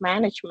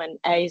management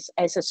as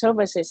a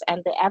services,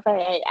 and the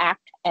FAA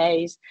act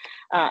as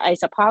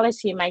a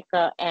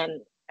policymaker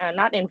and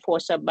not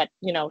enforcer, but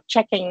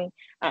checking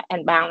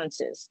and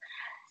balances.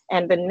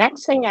 And the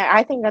next thing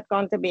I think that's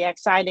going to be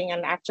exciting,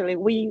 and actually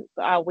we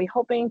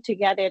hoping to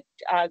get it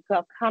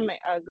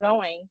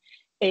going,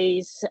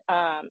 is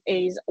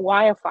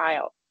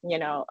wirefile.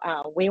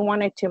 We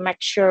wanted to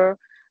make sure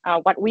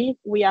what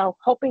we are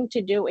hoping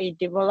to do is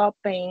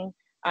developing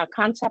a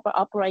concept of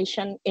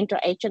operation,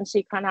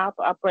 interagency kind of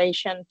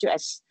operation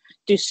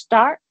to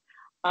start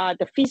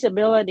the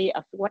feasibility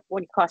of what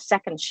we call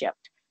second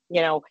shift.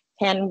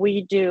 Can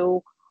we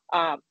do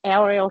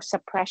aerial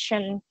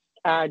suppression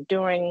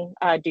during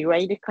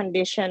derated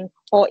condition,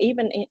 or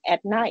even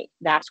at night.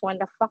 That's when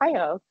the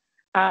fire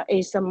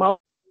is the most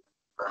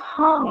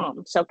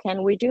calm. So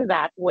can we do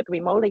that with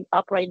remotely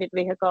operated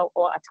vehicle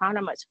or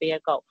autonomous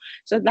vehicle?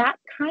 So that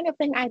kind of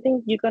thing, I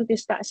think you're going to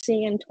start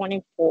seeing in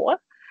 24.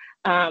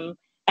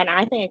 And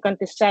I think it's going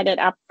to set it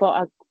up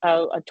for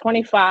a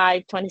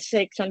 25,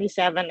 26,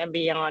 27 and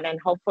beyond. And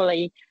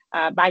hopefully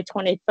by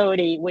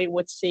 2030, we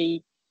would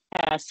see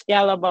a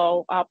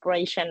scalable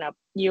operation of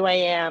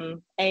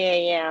UAM,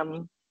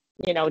 AAM,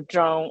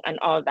 drone and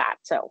all that.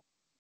 So.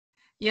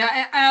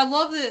 Yeah, I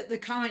love the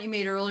comment you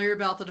made earlier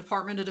about the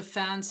Department of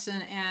Defense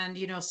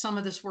and some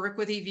of this work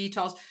with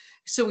eVTOLs.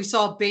 So we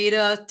saw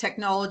Beta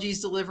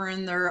Technologies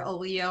delivering their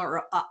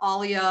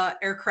Alia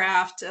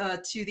aircraft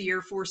to the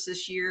Air Force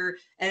this year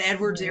at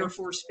Edwards Air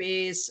Force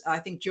Base. I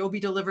think Joby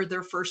delivered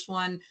their first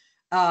one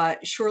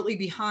shortly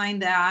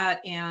behind that,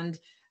 and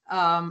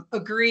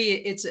agree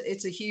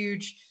it's a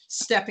huge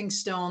stepping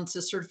stone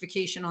to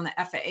certification on the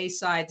FAA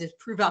side to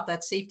prove out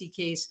that safety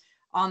case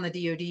on the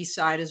DoD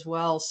side as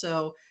well.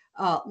 So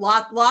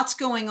lots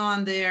going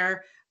on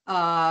there.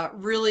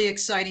 Really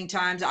exciting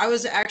times. I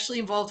was actually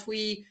involved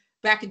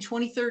back in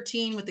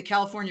 2013 with the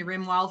California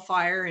Rim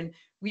wildfire, and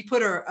we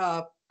put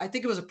I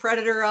think it was a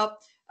Predator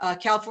up,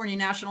 California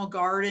National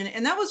Guard,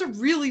 and that was a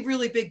really,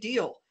 really big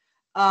deal.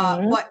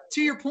 But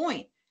to your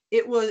point,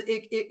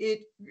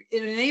 it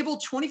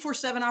enabled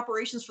 24/7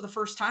 operations for the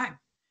first time.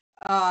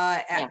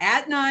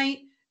 At night,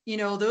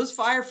 those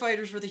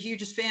firefighters were the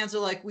hugest fans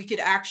of we could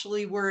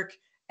actually work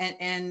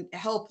and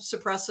help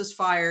suppress this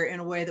fire in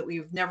a way that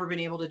we've never been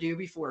able to do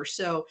before.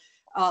 So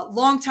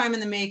long time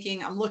in the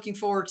making. I'm looking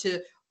forward to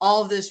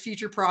all of this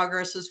future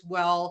progress as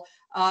well.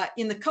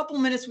 In the couple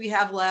minutes we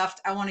have left,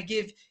 I want to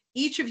give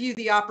each of you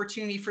the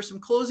opportunity for some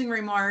closing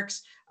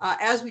remarks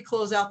as we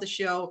close out the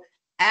show,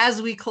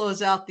 as we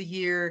close out the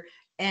year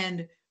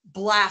and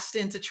blast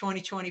into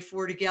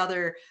 2024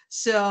 together.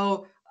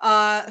 So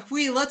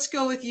Hui, let's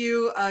go with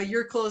you.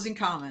 Your closing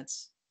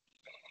comments.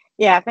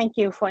 Yeah, thank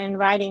you for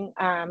inviting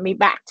me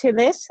back to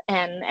this,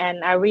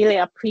 and I really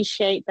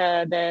appreciate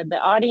the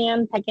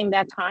audience taking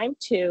that time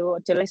to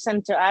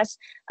listen to us.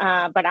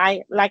 But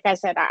like I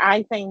said,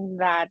 I think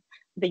that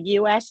the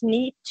U.S.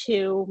 need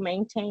to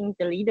maintain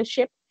the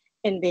leadership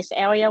in this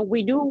area.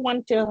 We do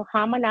want to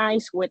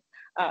harmonize with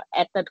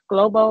at the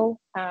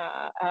global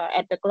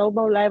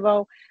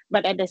level,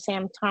 but at the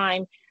same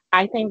time,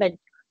 I think that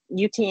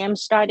UTM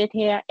started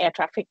here. Air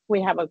traffic,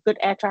 we have a good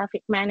air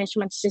traffic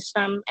management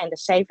system and the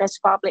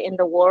safest probably in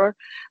the world.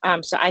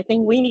 So I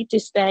think we need to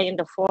stay in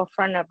the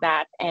forefront of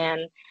that.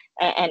 And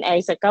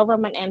as a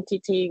government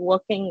entity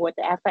working with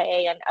the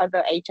FAA and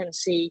other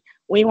agencies,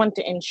 we want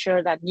to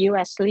ensure that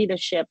U.S.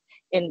 leadership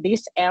in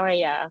this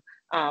area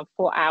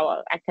for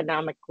our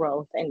economic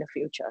growth in the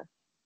future.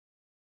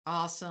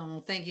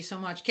 Awesome. Thank you so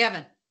much.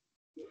 Kevin.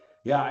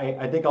 Yeah,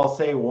 I think I'll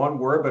say one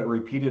word, but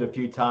repeat it a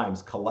few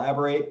times.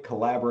 Collaborate,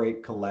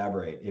 collaborate,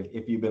 collaborate.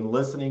 If you've been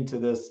listening to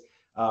this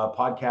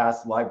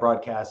podcast, live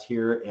broadcast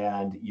here,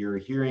 and you're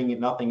hearing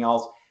nothing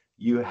else,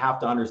 you have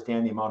to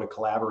understand the amount of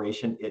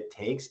collaboration it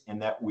takes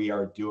and that we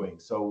are doing.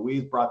 So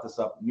we've brought this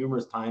up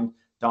numerous times.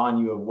 Don,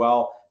 you have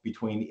well,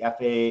 between the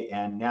FAA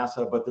and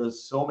NASA, but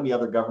there's so many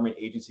other government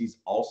agencies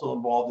also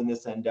involved in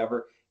this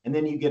endeavor. And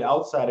then you get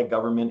outside of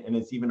government, and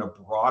it's even a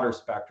broader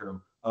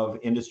spectrum of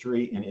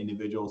industry and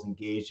individuals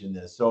engaged in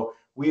this. So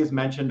we, as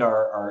mentioned,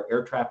 our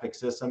air traffic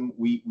system,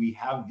 we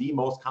have the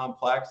most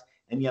complex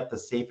and yet the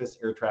safest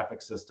air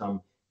traffic system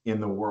in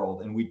the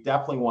world. And we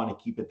definitely want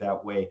to keep it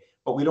that way,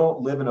 but we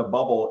don't live in a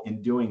bubble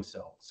in doing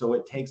so. So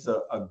it takes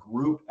a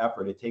group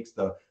effort. It takes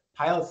the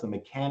pilots, the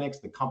mechanics,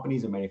 the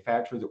companies and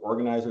manufacturers, the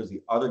organizers,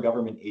 the other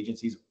government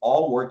agencies,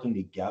 all working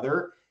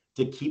together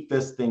to keep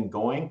this thing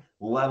going,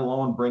 let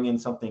alone bring in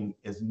something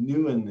as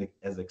new and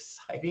as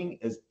exciting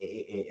as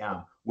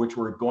AAM, which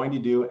we're going to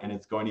do, and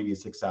it's going to be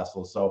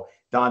successful. So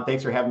Don,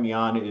 thanks for having me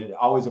on. It's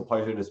always a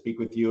pleasure to speak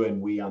with you and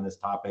we on this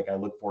topic. I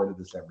look forward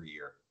to this every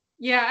year.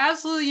 Yeah,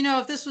 absolutely.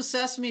 If this was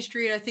Sesame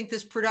Street, I think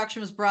this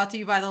production was brought to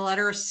you by the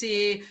letter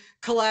C,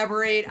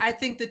 collaborate. I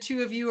think the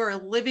two of you are a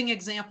living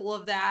example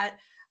of that.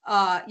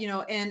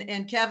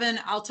 And Kevin,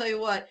 I'll tell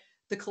you what,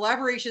 the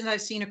collaborations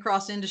I've seen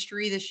across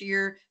industry this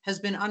year has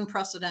been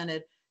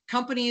unprecedented.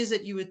 Companies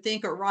that you would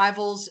think are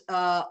rivals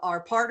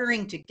are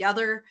partnering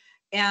together.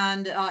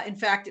 And in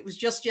fact, it was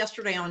just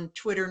yesterday on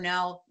Twitter,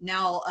 now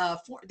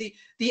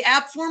the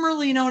app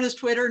formerly known as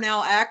Twitter,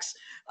 now X,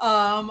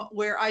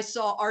 where I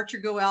saw Archer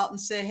go out and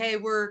say, hey,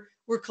 we're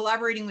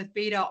collaborating with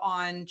Beta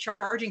on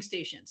charging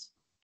stations.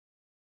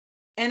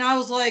 And I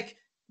was like,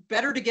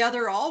 better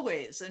together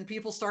always. And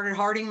people started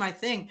hearting my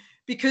thing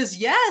because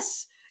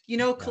yes,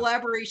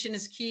 collaboration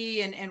is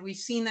key. And we've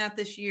seen that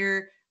this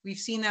year. We've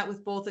seen that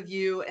with both of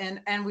you.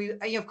 And we,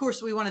 of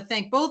course, we want to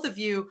thank both of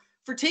you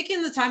for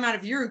taking the time out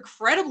of your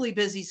incredibly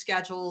busy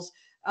schedules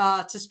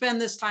to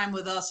spend this time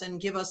with us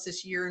and give us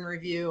this year in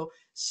review.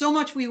 So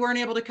much we weren't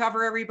able to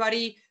cover,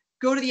 everybody.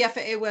 Go to the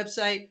FAA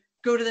website,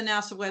 go to the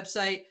NASA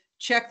website,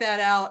 check that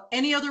out.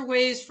 Any other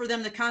ways for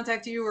them to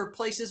contact you or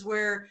places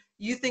where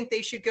you think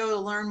they should go to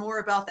learn more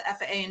about the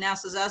FAA and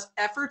NASA's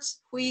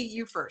efforts, Hui,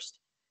 you first.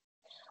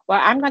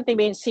 Well, I'm going to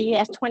be in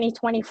CES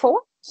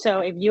 2024. So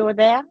if you're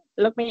there,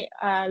 look me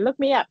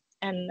up,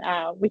 and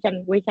we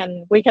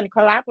can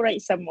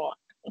collaborate some more.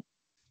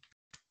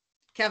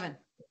 Kevin.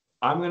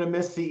 I'm going to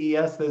miss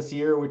CES this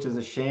year, which is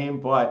a shame,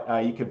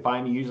 but you can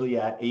find me usually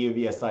at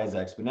AUVSI's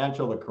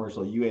Exponential, the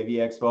Commercial UAV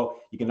Expo.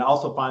 You can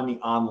also find me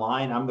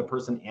online. I'm the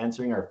person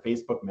answering our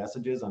Facebook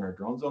messages on our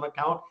Drone Zone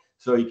account,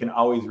 so you can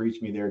always reach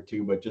me there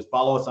too, but just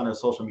follow us on our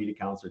social media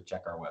accounts or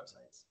check our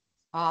websites.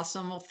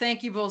 Awesome. Well,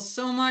 thank you both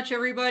so much,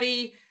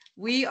 everybody.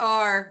 We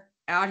are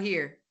out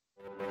here.